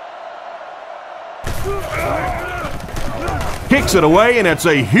 Kicks it away, and it's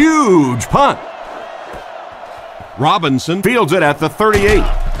a huge punt. Robinson fields it at the 38.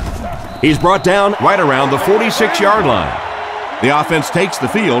 He's brought down right around the 46-yard line. The offense takes the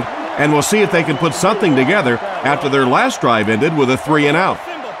field, and we'll see if they can put something together after their last drive ended with a 3-and-out.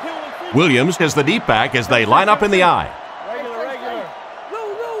 Williams is the deep back as they line up in the eye. Regular.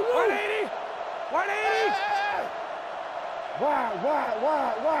 180.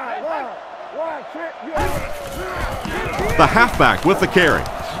 180. The halfback with the carry.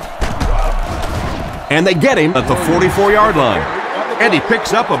 And they get him at the 44-yard line. And he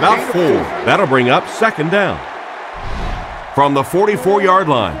picks up about 4. That'll bring up 2nd down. From the 44-yard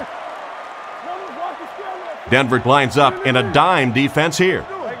line. Denver lines up in a dime defense here.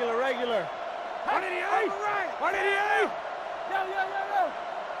 Regular. 188.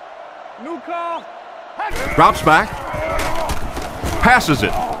 188. New call. Drops back. Passes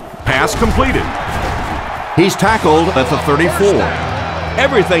it. Pass completed. He's tackled at the 34.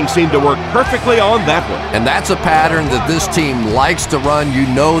 Everything seemed to work perfectly on that one. And that's a pattern that this team likes to run. You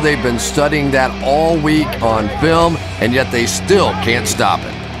know they've been studying that all week on film, and yet they still can't stop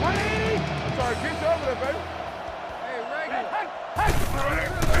it.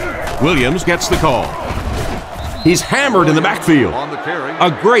 Williams gets the call. He's hammered in the backfield. On the carry. A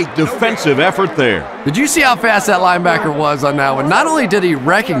great defensive effort there. Did you see how fast that linebacker was on that one? Not only did he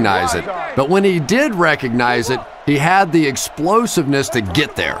recognize it, but when he did recognize it, he had the explosiveness to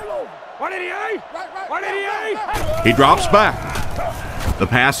get there. 188! 188! He drops back. The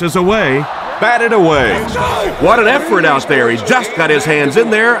pass is away. Batted away. What an effort out there. He just got his hands in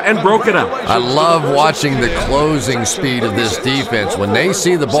there and broke it up. I love watching the closing speed of this defense. When they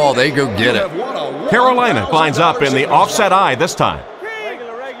see the ball, they go get it. Carolina lines up in the offset eye this time.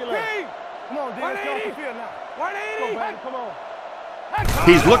 Come on, Dan. 180! Come on.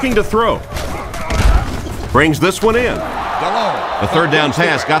 He's looking to throw. Brings this one in. The third down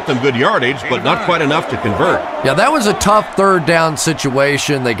pass got them good yardage, but not quite enough to convert. Yeah, that was a tough third down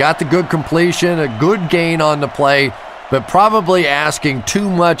situation. They got the good completion, a good gain on the play, but probably asking too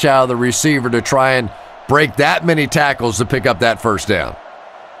much out of the receiver to try and break that many tackles to pick up that first down.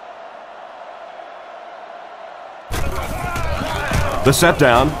 The set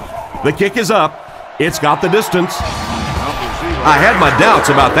down. The kick is up. It's got the distance. I had my doubts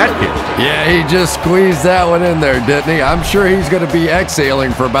about that kick. Yeah, he just squeezed that one in there, didn't he? I'm sure he's going to be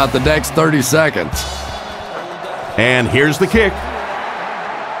exhaling for about the next 30 seconds. And here's the kick.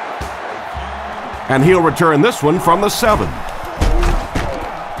 And he'll return this one from the 7.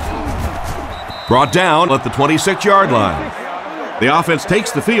 Brought down at the 26-yard line. The offense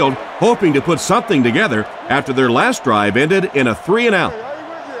takes the field, hoping to put something together after their last drive ended in a 3-and-out.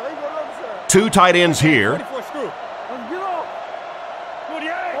 2 tight ends here.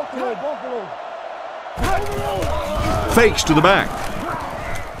 Fakes to the back.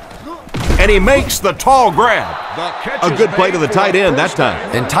 And he makes the tall grab. A good play to the tight end that time.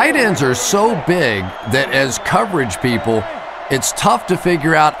 And tight ends are so big that as coverage people, it's tough to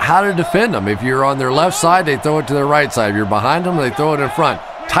figure out how to defend them. If you're on their left side, they throw it to their right side. If you're behind them, they throw it in front.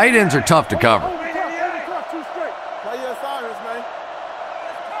 Tight ends are tough to cover.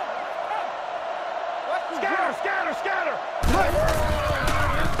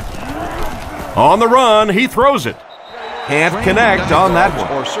 On the run, he throws it. Can't connect on that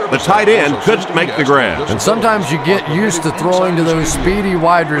one. The tight end couldn't make the grab. And sometimes you get used to throwing to those speedy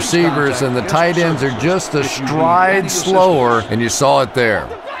wide receivers, and the tight ends are just a stride slower, and you saw it there.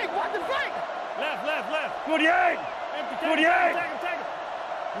 Left. 48! 48!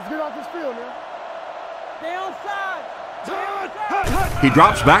 Let's get off this field, man. Stay onside! He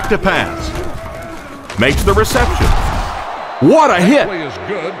drops back to pass. Makes the reception. What a hit!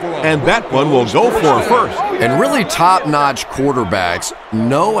 And that one will go for a first. And really top-notch quarterbacks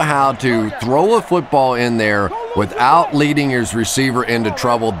know how to throw a football in there without leading his receiver into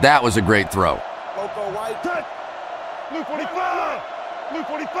trouble. That was a great throw. Blue 45! Blue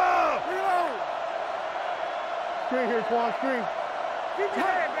 45! Screen here, Quan, screen. Keep your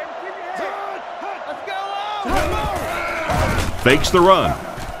head, baby, keep your head. Let's go! Fakes the run.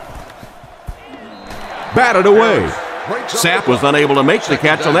 Batted away. Sapp was unable to make the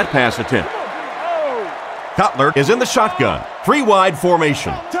catch on that pass attempt. Cutler is in the shotgun. 3-wide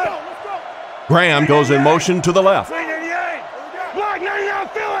formation. Graham goes in motion to the left.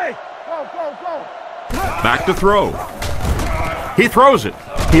 Back to throw. He throws it.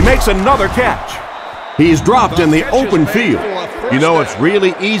 He makes another catch. He's dropped in the open field. You know, it's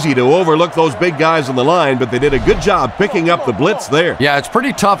really easy to overlook those big guys on the line, but they did a good job picking up the blitz there. Yeah, it's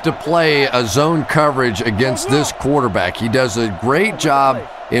pretty tough to play a zone coverage against this quarterback. He does a great job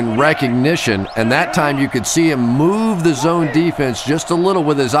in recognition, and that time you could see him move the zone defense just a little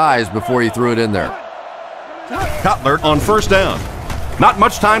with his eyes before he threw it in there. Cutler on first down. Not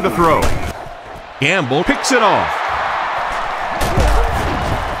much time to throw. Gamble picks it off.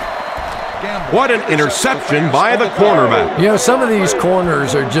 What an interception by the cornerback. You know, some of these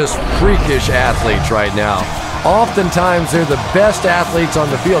corners are just freakish athletes right now. Oftentimes, they're the best athletes on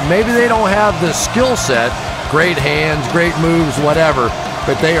the field. Maybe they don't have the skill set, great hands, great moves, whatever,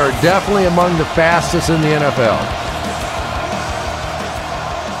 but they are definitely among the fastest in the NFL.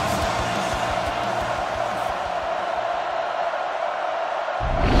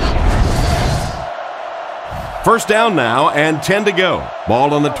 First down now and 10 to go.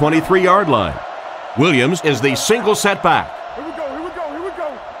 Ball on the 23-yard line. Williams is the single setback. Here we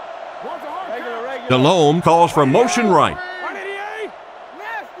go. Delhomme calls for motion right. 188!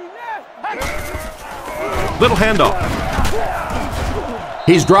 Nasty! Little handoff.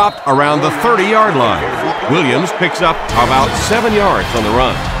 He's dropped around the 30-yard line. Williams picks up about 7 yards on the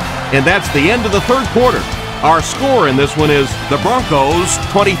run. And that's the end of the third quarter. Our score in this one is the Broncos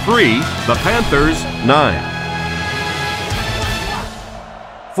 23, the Panthers 9.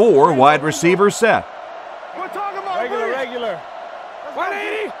 4 wide receivers set. We're talking about regular.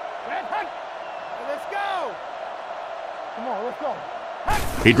 180! Let's go!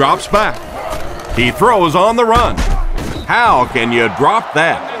 He drops back. He throws on the run. How can you drop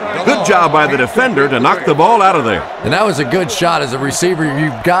that? Good job by the defender to knock the ball out of there. And that was a good shot. As a receiver,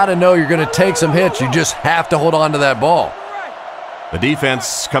 you've got to know you're going to take some hits. You just have to hold on to that ball. The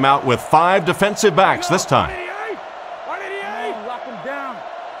defense come out with 5 defensive backs this time. Lock him down.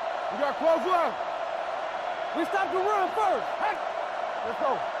 We got close up. We stop the run first. Let's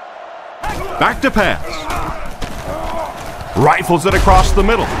go. Back to pass. Rifles it across the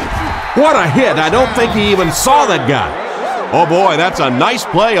middle. What a hit. I don't think he even saw that guy. Oh boy, that's a nice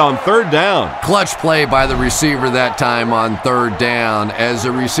play on 3rd down. Clutch play by the receiver that time on 3rd down. As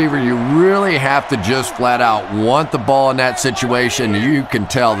a receiver, you really have to just flat out want the ball in that situation. You can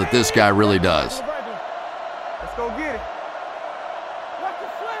tell that this guy really does. Let's go get it. Watch the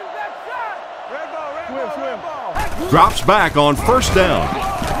swing back shot. Red ball. Drops back on 1st down.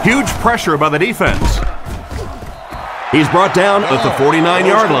 Huge pressure by the defense. He's brought down at the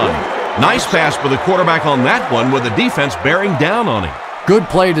 49-yard line. Nice pass for the quarterback on that one with the defense bearing down on him. Good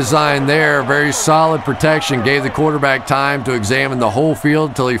play design there. Very solid protection. Gave the quarterback time to examine the whole field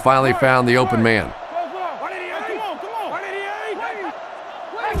until he finally found the open man.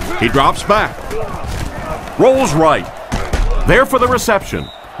 He drops back. Rolls right. There for the reception.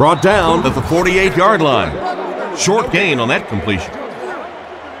 Brought down at the 48-yard line. Short gain on that completion.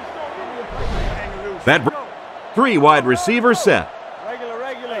 That 3 wide receiver set. Regular.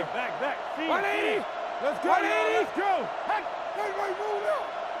 Back. 180. Let's go. 180. Let's go.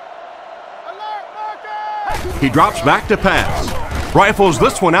 Alert, marker. He drops back to pass. Rifles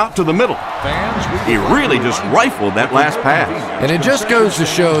this one out to the middle. He really just rifled that last pass. And it just goes to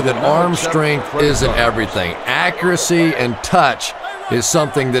show that arm strength isn't everything. Accuracy and touch is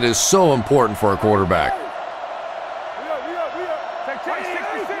something that is so important for a quarterback. Take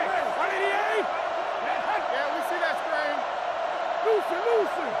 66. 188. Yeah, we see that screen.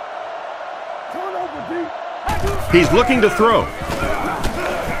 Loosen. Turn over deep. He's looking to throw.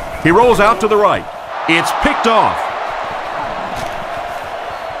 He rolls out to the right. It's picked off.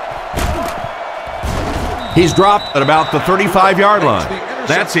 He's dropped at about the 35-yard line.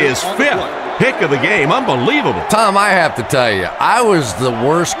 That's his 5th pick of the game. Unbelievable. Tom, I have to tell you, I was the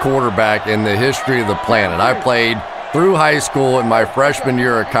worst quarterback in the history of the planet. I played through high school and my freshman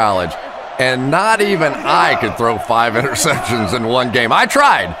year of college, and not even I could throw 5 interceptions in one game. I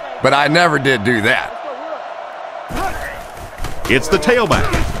tried, but I never did do that. It's the tailback.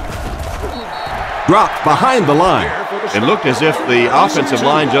 Dropped behind the line. It looked as if the offensive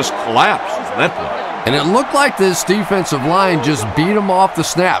line just collapsed on that play. And it looked like this defensive line just beat him off the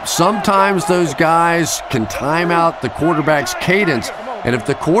snap. Sometimes those guys can time out the quarterback's cadence, and if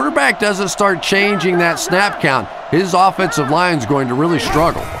the quarterback doesn't start changing that snap count, his offensive line is going to really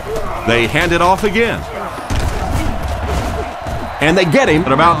struggle. They hand it off again. And they get him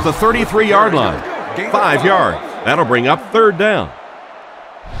at about the 33-yard line. 5 yards. That'll bring up 3rd down.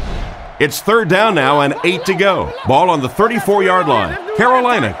 It's 3rd down now and 8 to go. Ball on the 34-yard line.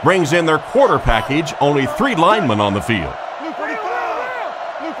 Carolina brings in their quarter package, only 3 linemen on the field.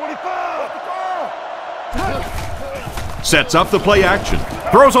 Sets up the play action.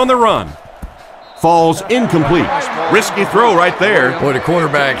 Throws on the run. Falls incomplete. Risky throw right there. Boy, the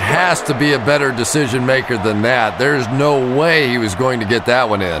quarterback has to be a better decision maker than that. There's no way he was going to get that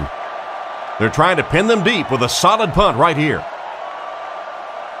one in. They're trying to pin them deep with a solid punt right here.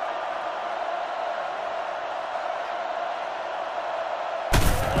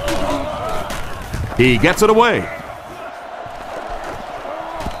 He gets it away.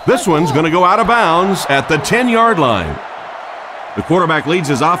 This one's going to go out of bounds at the 10-yard line. The quarterback leads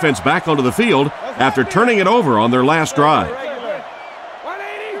his offense back onto the field after turning it over on their last drive.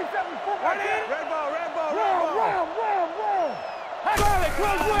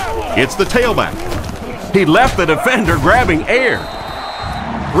 It's the tailback. He left the defender grabbing air.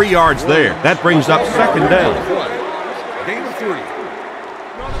 3 yards there. That brings up 2nd down. Gain of 3.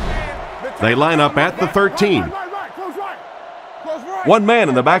 They line up at the 13. 1 man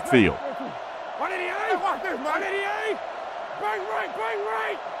in the backfield.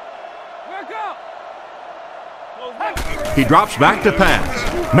 He drops back to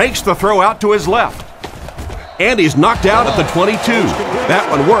pass. Makes the throw out to his left. And he's knocked out at the 22. That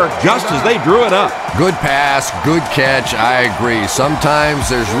one worked just as they drew it up. Good pass, good catch, I agree. Sometimes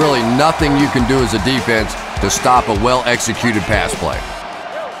there's really nothing you can do as a defense to stop a well-executed pass play.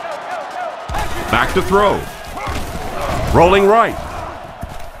 Back to throw. Rolling right.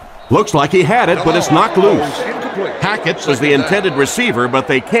 Looks like he had it, but it's knocked loose. Hackett was the intended receiver, but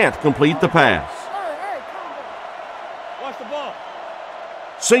they can't complete the pass. Watch the ball.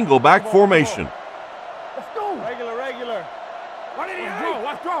 Single back formation. Let's go. Regular.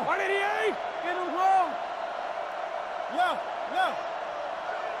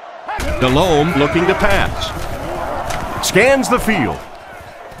 DeLome looking to pass. Scans the field.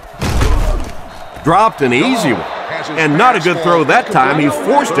 Dropped an easy one. And not a good throw that time. He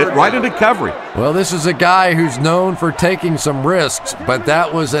forced it right into coverage. Well, this is a guy who's known for taking some risks, but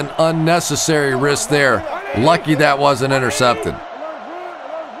that was an unnecessary risk there. Lucky that wasn't intercepted.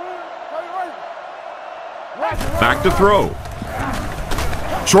 Back to throw.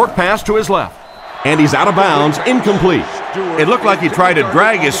 Short pass to his left. And he's out of bounds, incomplete. It looked like he tried to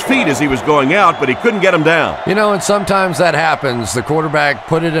drag his feet as he was going out, but he couldn't get him down. You know, and sometimes that happens. The quarterback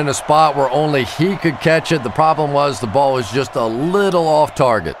put it in a spot where only he could catch it. The problem was the ball was just a little off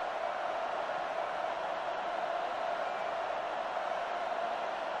target.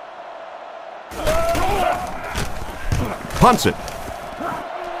 Punts it.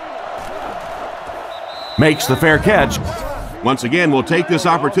 Makes the fair catch. Once again, we'll take this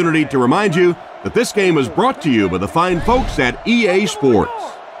opportunity to remind you that this game is brought to you by the fine folks at EA Sports.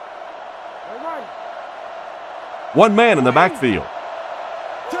 One man in the backfield.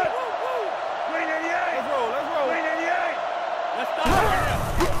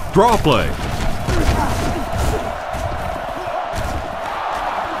 Draw play.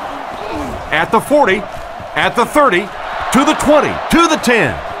 At the 40, at the 30, to the 20, to the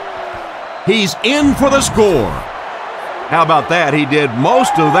 10. He's in for the score. How about that? He did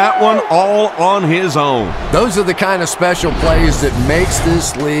most of that one all on his own. Those are the kind of special plays that makes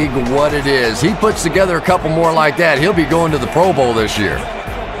this league what it is. He puts together a couple more like that. He'll be going to the Pro Bowl this year.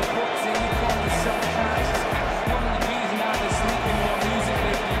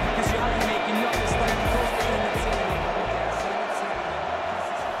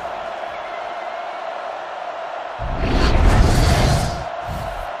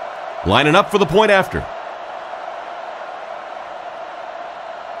 Lining up for the point after.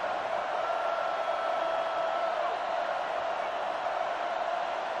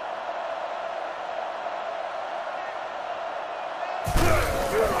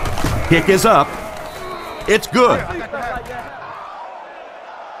 Kick is up. It's good.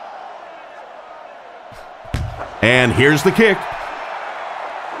 And here's the kick.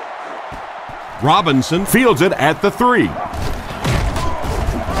 Robinson fields it at the 3.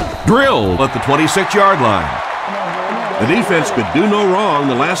 Drilled at the 26-yard line. The defense could do no wrong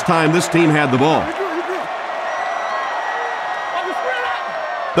the last time this team had the ball.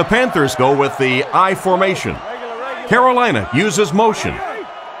 The Panthers go with the I formation. Carolina uses motion.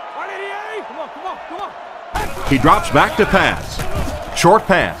 He drops back to pass. Short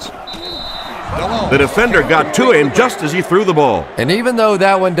pass. The defender got to him just as he threw the ball. And even though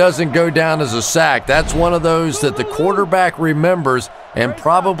that one doesn't go down as a sack, that's one of those that the quarterback remembers and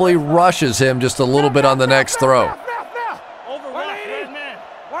probably rushes him just a little bit on the next throw. Over 180.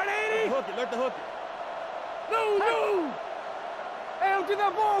 180. Hook it. Let the hook it. No. Hey, don't get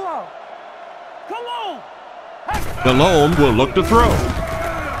that ball out. Come on. DeLome will look to throw.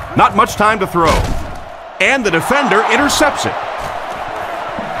 Not much time to throw. And the defender intercepts it.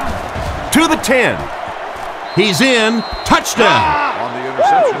 To the 10. He's in. Touchdown. On the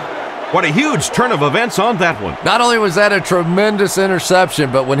interception. What a huge turn of events on that one. Not only was that a tremendous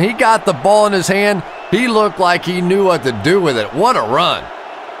interception, but when he got the ball in his hand, he looked like he knew what to do with it. What a run.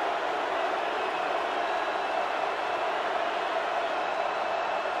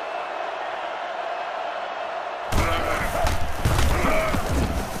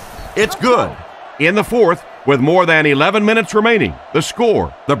 It's good. In the fourth, with more than 11 minutes remaining, the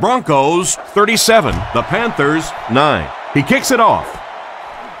score, the Broncos 37, the Panthers 9. He kicks it off.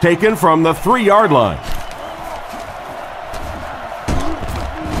 Taken from the 3-yard line.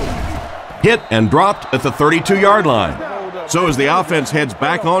 Hit and dropped at the 32-yard line. So as the offense heads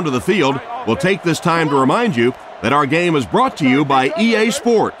back onto the field, we'll take this time to remind you that our game is brought to you by EA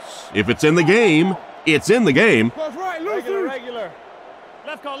Sports. If it's in the game, it's in the game. Regular.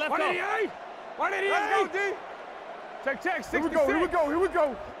 Left go. 188. 188. Let's go, D. Check. 66. Here we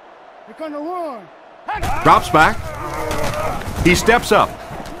go. They're gonna run. Drops back. He steps up.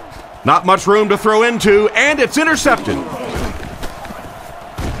 Not much room to throw into, and it's intercepted.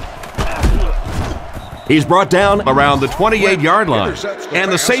 He's brought down around the 28-yard line,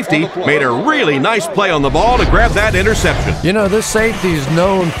 and the safety made a really nice play on the ball to grab that interception. You know, this safety's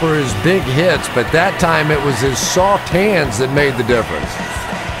known for his big hits, but that time it was his soft hands that made the difference.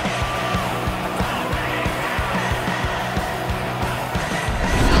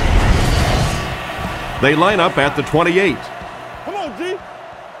 They line up at the 28. Come on, G.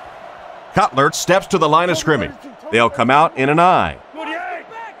 Cutler steps to the line of scrimmage. They'll come out in an I. 48.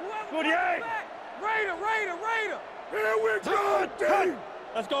 48. Raider. Here we go, D.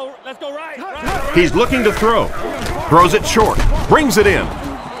 Let's go right. He's looking to throw. Throws it short. Brings it in.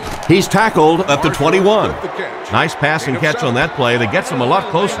 He's tackled at the 21. Nice pass and catch on that play that gets him a lot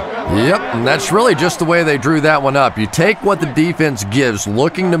closer. Yep, and that's really just the way they drew that one up. You take what the defense gives,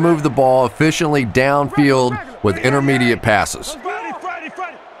 looking to move the ball efficiently downfield with intermediate passes.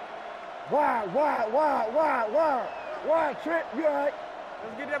 Wide, Trent, you all right?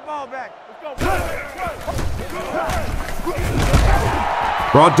 Let's get that ball back. Let's go.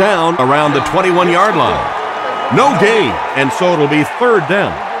 Brought down around the 21-yard line. No gain, and so it'll be third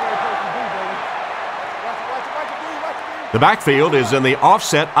down. The backfield is in the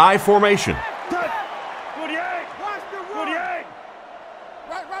offset I formation.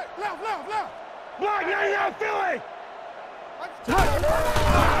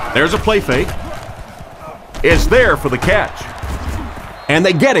 There's a play fake. Is there for the catch. And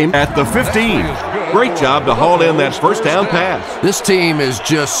they get him at the 15. Great job to haul in that first down pass. This team is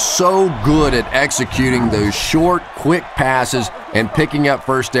just so good at executing those short, quick passes and picking up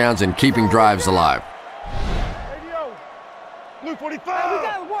first downs and keeping drives alive. Blue 45. Hey, we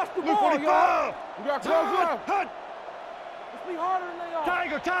gotta watch the ball, 45. Y'all. We got close up. Let's be harder than they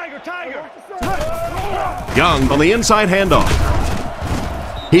are. Tiger. Young on the inside handoff.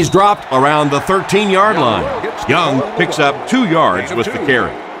 He's dropped around the 13-yard line. Young picks up 2 yards with the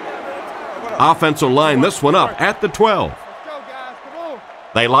carry. Offensive line this one up at the 12. Let's go, guys. Come on.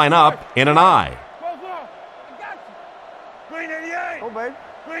 They line up in an I. Green 88. Go, baby.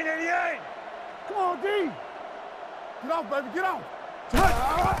 Green 88. Come on, D. Get off, baby. Get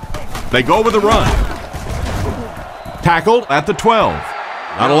off. They go with the run. Tackled at the 12.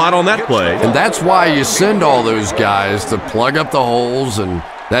 Not a lot on that play. And that's why you send all those guys to plug up the holes, and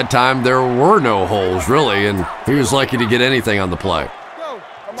that time there were no holes, really, and he was lucky to get anything on the play. Go.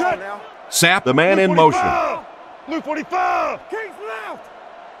 Come on now. Sap the man in motion. Blue 45. Kings left.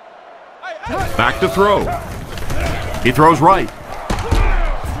 Back to throw. He throws right.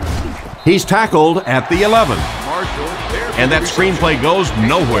 He's tackled at the 11. And that screenplay goes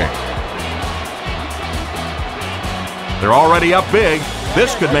nowhere. They're already up big.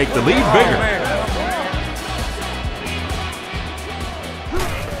 This could make the lead bigger.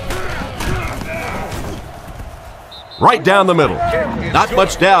 Right down the middle. Not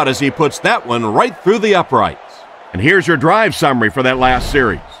much doubt as he puts that one right through the uprights. And here's your drive summary for that last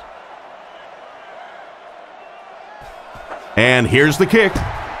series. And here's the kick.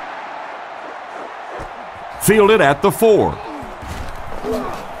 Fielded at the 4.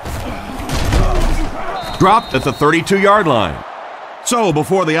 Dropped at the 32-yard line. So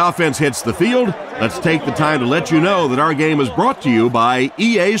before the offense hits the field, let's take the time to let you know that our game is brought to you by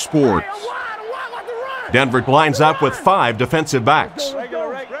EA Sports. Denver lines up with 5 defensive backs. Red ball.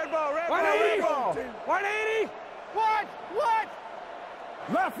 180. What?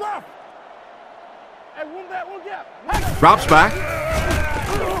 Left. Hey, one gap. Drops back.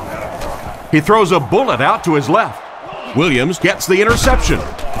 He throws a bullet out to his left. Williams gets the interception.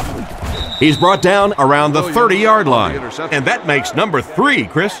 He's brought down around the 30-yard line. And that makes number 3,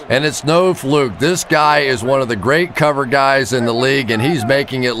 Chris. And it's no fluke. This guy is one of the great cover guys in the league, and he's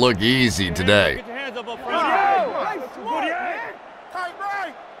making it look easy today. Get your hands up front. Tight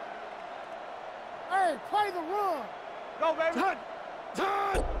right. Hey, play the run. Go, baby. Turn.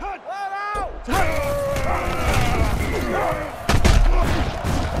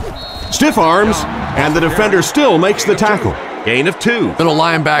 Stiff arms, and the defender still makes the tackle. Gain of 2. Middle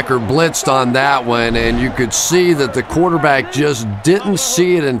linebacker blitzed on that one, and you could see that the quarterback just didn't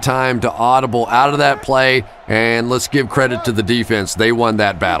see it in time to audible out of that play, and let's give credit to the defense. They won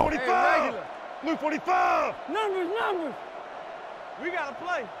that battle. 45. Blue 45. Numbers. We got to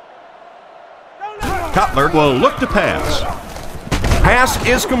play. Cutler will look to pass. Pass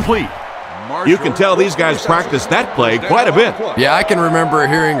is complete. You can tell these guys practice that play quite a bit. Yeah, I can remember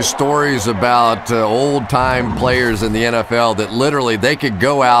hearing stories about old-time players in the NFL that literally they could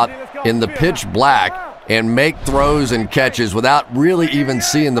go out in the pitch black and make throws and catches without really even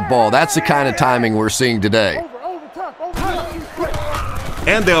seeing the ball. That's the kind of timing we're seeing today.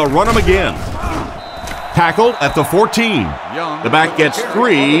 And they'll run him again. Tackled at the 14. The back gets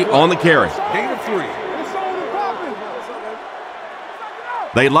 3 on the carry. Gain of 3.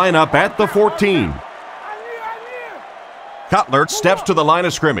 They line up at the 14. Cutler steps to the line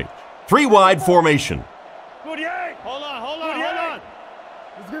of scrimmage. 3-wide formation. Hold on.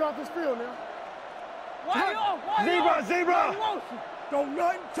 Let's get off this field now. Zebra. Don't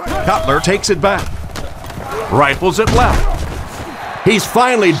nothing. Cutler takes it back. Rifles it left. He's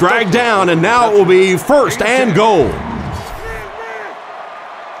finally dragged down, and now it will be first and goal.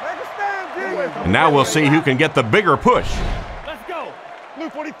 And now we'll see who can get the bigger push. Let's go. Blue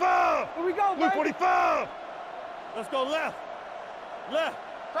 45. Here we go, Blue 45. Let's go left.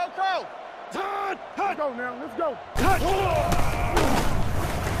 Let's go now. Let's go.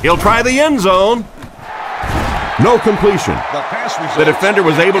 He'll try the end zone. No completion. The defender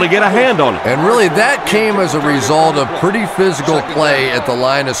was able to get a hand on it. And really, that came as a result of pretty physical play at the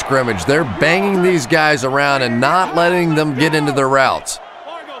line of scrimmage. They're banging these guys around and not letting them get into their routes.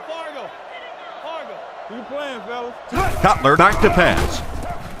 Keep playing, fellas. Cutler back to pass.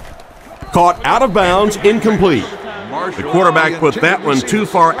 Caught out of bounds, incomplete. The quarterback put that one too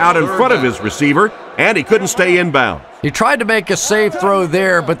far out in front of his receiver, and he couldn't stay inbound. He tried to make a safe throw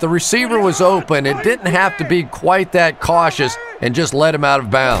there, but the receiver was open. It didn't have to be quite that cautious and just let him out of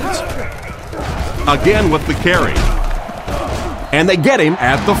bounds. Again with the carry. And they get him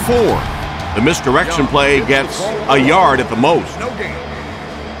at the 4. The misdirection play gets a yard at the most.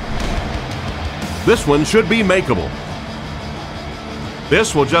 This one should be makeable.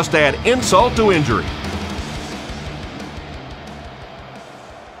 This will just add insult to injury.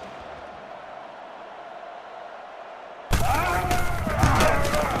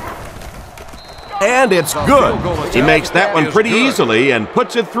 And it's good. He makes that one pretty easily and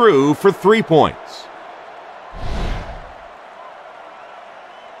puts it through for 3 points.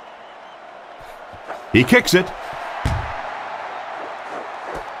 He kicks it.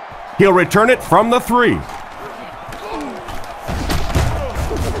 He'll return it from the 3.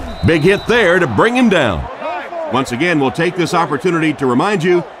 Big hit there to bring him down. Once again, we'll take this opportunity to remind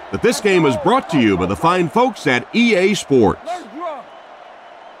you that this game is brought to you by the fine folks at EA Sports.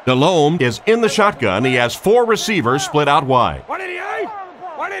 Delhomme is in the shotgun. He has 4 receivers split out wide. 188!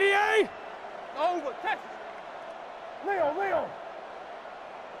 188! Over. Catch. Leo.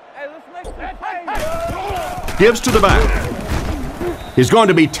 Hey, let's make that. Gives to the back. He's going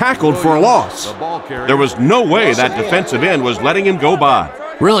to be tackled for a loss. There was no way that defensive end was letting him go by.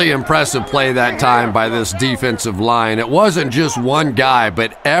 Really impressive play that time by this defensive line. It wasn't just one guy,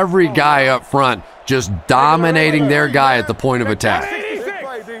 but every guy up front just dominating their guy at the point of attack.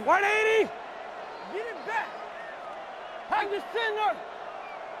 180! Get it back! Hang the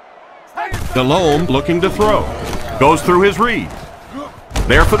center! Delhomme looking to throw. Goes through his read.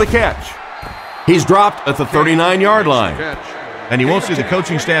 There for the catch. He's dropped at the 39-yard line. And you won't see the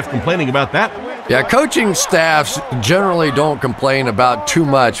coaching staff complaining about that. Yeah, coaching staffs generally don't complain about too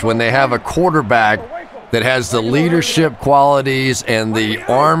much when they have a quarterback that has the leadership qualities and the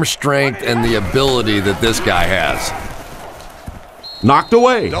arm strength and the ability that this guy has. Knocked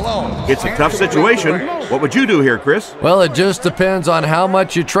away. It's a tough situation. What would you do here, Chris? Well, it just depends on how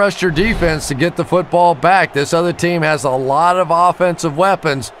much you trust your defense to get the football back. This other team has a lot of offensive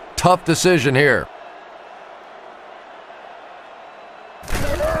weapons. Tough decision here.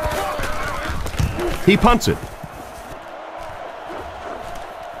 He punts it.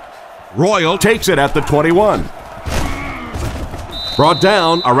 Royal takes it at the 21. Brought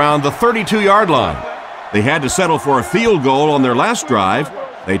down around the 32-yard line. They had to settle for a field goal on their last drive.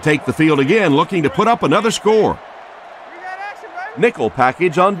 They take the field again, looking to put up another score. Nickel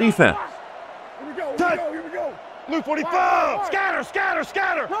package on defense. Here we go. Blue 45.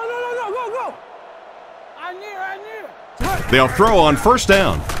 Scatter. No. Go. I near. They'll throw on first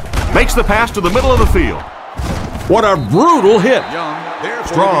down. Makes the pass to the middle of the field. What a brutal hit.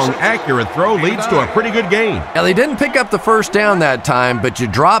 Strong, accurate throw leads to a pretty good gain. Now, they didn't pick up the first down that time, but you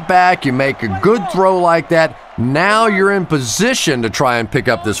drop back, you make a good throw like that. Now you're in position to try and pick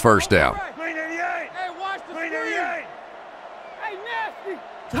up this first down.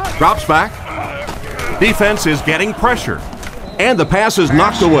 Drops back. Defense is getting pressure. And the pass is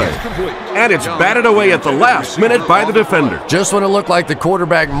knocked away. And it's batted away at the last minute by the defender. Just when it looked like the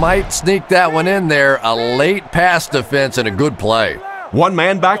quarterback might sneak that one in there, a late pass defense and a good play.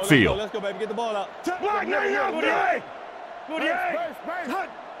 One-man backfield. Let's go, baby. Get the ball out. Block, yeah. 48.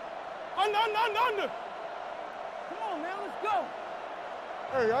 Under. Come on, man. Let's go.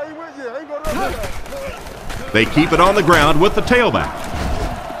 Hey, I ain't with you. I ain't going to. They keep it on the ground with the tailback.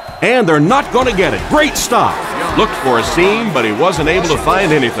 And they're not going to get it. Great stop. Looked for a seam, but he wasn't able to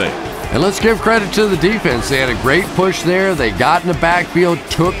find anything. And let's give credit to the defense. They had a great push there. They got in the backfield,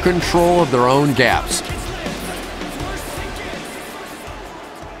 took control of their own gaps.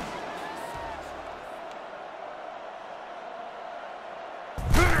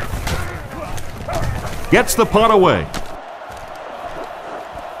 Gets the punt away.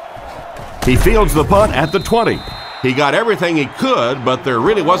 He fields the punt at the 20. He got everything he could, but there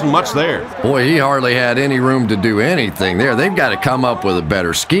really wasn't much there. Boy, he hardly had any room to do anything there. They've got to come up with a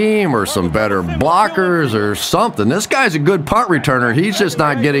better scheme or some better blockers or something. This guy's a good punt returner. He's just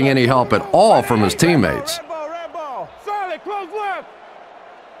not getting any help at all from his teammates. Red ball. Solid, close left.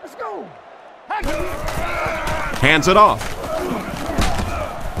 Let's go. Hands it off.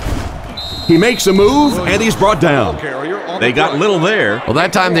 He makes a move, and he's brought down. They got little there. Well,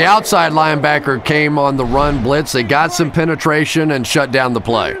 that time the outside linebacker came on the run blitz. They got some penetration and shut down the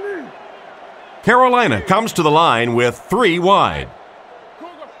play. Carolina comes to the line with 3 wide.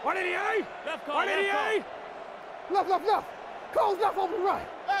 188. Left, 188. Left, left, left. Cole's left, open right.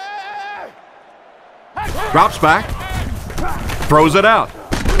 Drops back. Throws it out.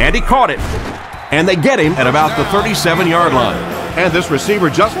 And he caught it. And they get him at about the 37-yard line. And this receiver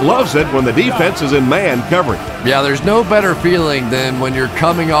just loves it when the defense is in man coverage. Yeah, there's no better feeling than when you're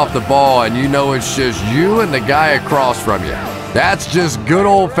coming off the ball and you know it's just you and the guy across from you. That's just good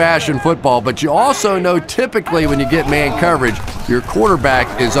old-fashioned football, but you also know typically when you get man coverage, your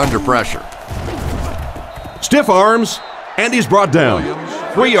quarterback is under pressure. Stiff arms, and he's brought down.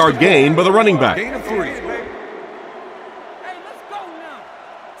 3-yard gain by the running back. Gain of 3.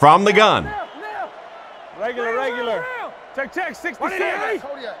 From the gun. Regular, regular. Check, 67.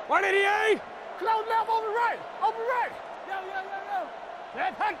 188. Close left, open right. Open right.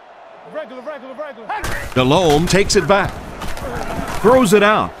 Regular, regular, regular. Delhomme takes it back. Throws it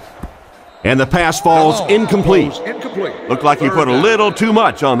out. And the pass falls incomplete. Looked like he put a little too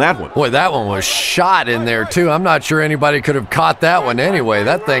much on that one. Boy, that one was shot in there, too. I'm not sure anybody could have caught that one anyway.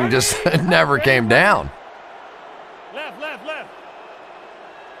 That thing just never came down. Left, left, left.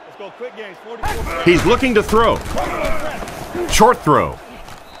 Let's go quick games. 44. He's looking to throw. Short throw.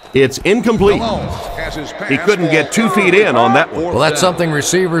 It's incomplete. He couldn't get 2 feet in on that one. Well, that's something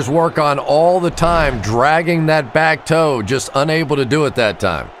receivers work on all the time, dragging that back toe, just unable to do it that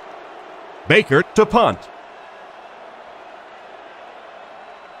time. Baker to punt.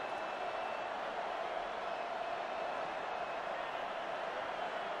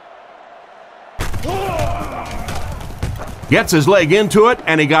 Gets his leg into it,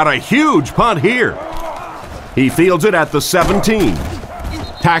 and he got a huge punt here. He fields it at the 17.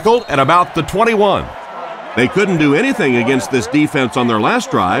 Tackled at about the 21. They couldn't do anything against this defense on their last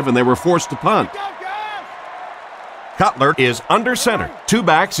drive, and they were forced to punt. Cutler is under center. 2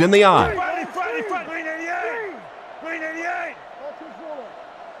 backs in the eye.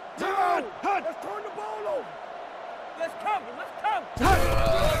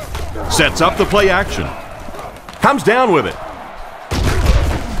 Sets up the play action. Comes down with it.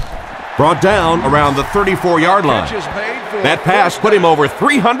 Brought down around the 34-yard line. That pass put him over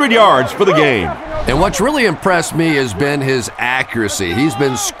 300 yards for the game. And what's really impressed me has been his accuracy. He's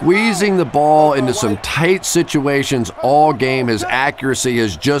been squeezing the ball into some tight situations all game. His accuracy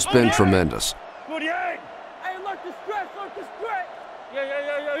has just been tremendous. 48. Hey, look the stretch, look the stretch.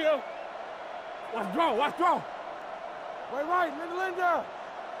 Yeah. Watch draw, watch draw. Right, Linda.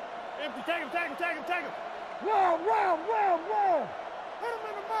 Empty, take him. Round. Hit him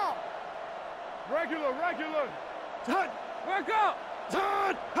in the mouth. Regular. Touch. Back up.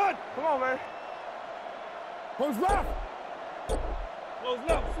 Touch. Come on, man. Close left.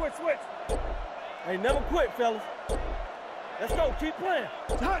 Switch. Hey, never quit, fellas. Let's go, keep playing.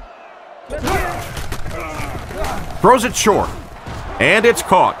 Touch. Let's get it. Throws it short. And it's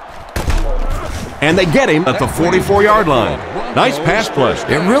caught. And they get him at the 44-yard line. Nice pass play.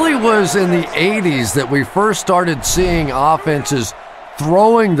 It really was in the 80s that we first started seeing offenses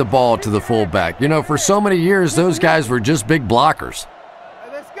throwing the ball to the fullback. You know, for so many years, those guys were just big blockers.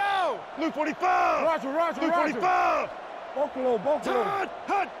 Hey, let's go. Luke 45. Roger. Luke 45. Buffalo.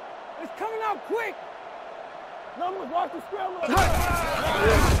 Hut. It's coming out quick. Numbers, watch the scramble.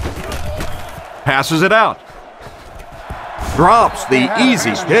 Passes it out. Drops the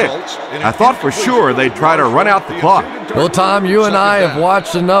easy pick. I thought for sure they'd try to run out the clock. Well, Tom, you and I have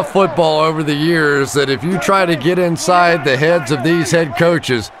watched enough football over the years that if you try to get inside the heads of these head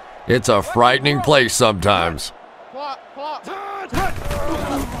coaches, it's a frightening place sometimes.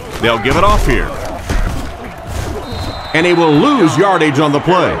 They'll give it off here. And he will lose yardage on the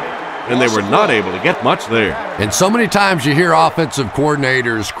play. And they were not able to get much there. And so many times you hear offensive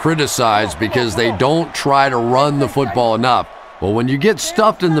coordinators criticized because they don't try to run the football enough. Well, when you get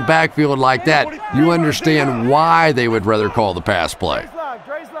stuffed in the backfield like that, you understand why they would rather call the pass play.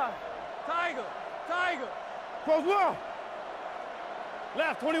 Dre's line. Tiger. Close left.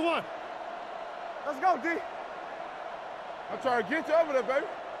 Left, 21. Let's go, D. I'm trying to get you over there, baby.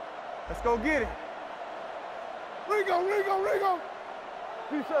 Let's go get it. Rigo.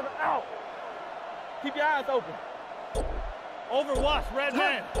 Each other out. Keep your eyes open. Overwatch, red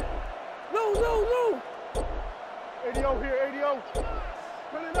man. No. ADO here, ADO.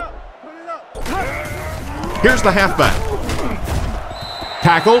 Put it up. Here's the halfback.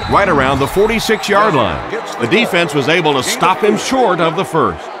 Tackled right around the 46-yard line. The defense was able to stop him short of the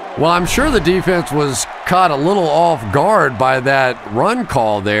first. Well, I'm sure the defense was caught a little off guard by that run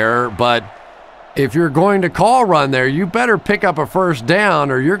call there, but if you're going to call run there, you better pick up a first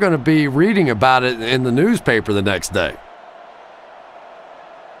down or you're going to be reading about it in the newspaper the next day.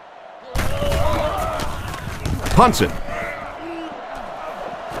 Punts it.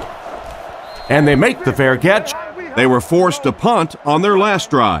 And they make the fair catch. They were forced to punt on their last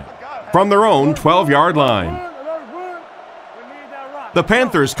drive from their own 12-yard line. The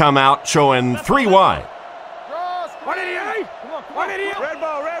Panthers come out showing 3 wide.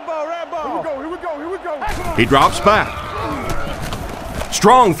 He drops back.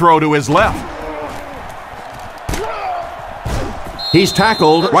 Strong throw to his left. He's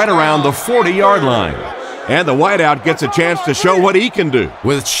tackled right around the 40-yard line. And the wideout gets a chance to show what he can do.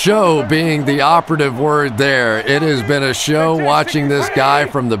 With show being the operative word there, it has been a show watching this guy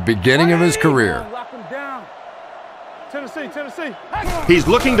from the beginning of his career. He's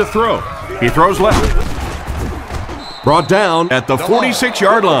looking to throw. He throws left. Brought down at the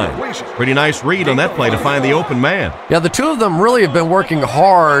 46-yard line. Pretty nice read on that play to find the open man. Yeah, the two of them really have been working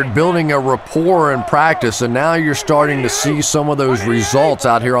hard, building a rapport in practice, and now you're starting to see some of those results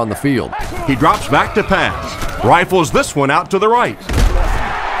out here on the field. He drops back to pass. Rifles this one out to the right.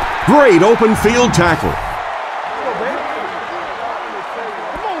 Great open field tackle.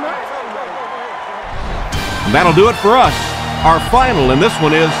 And that'll do it for us. Our final in this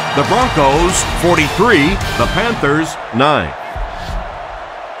one is the Broncos 43, the Panthers 9.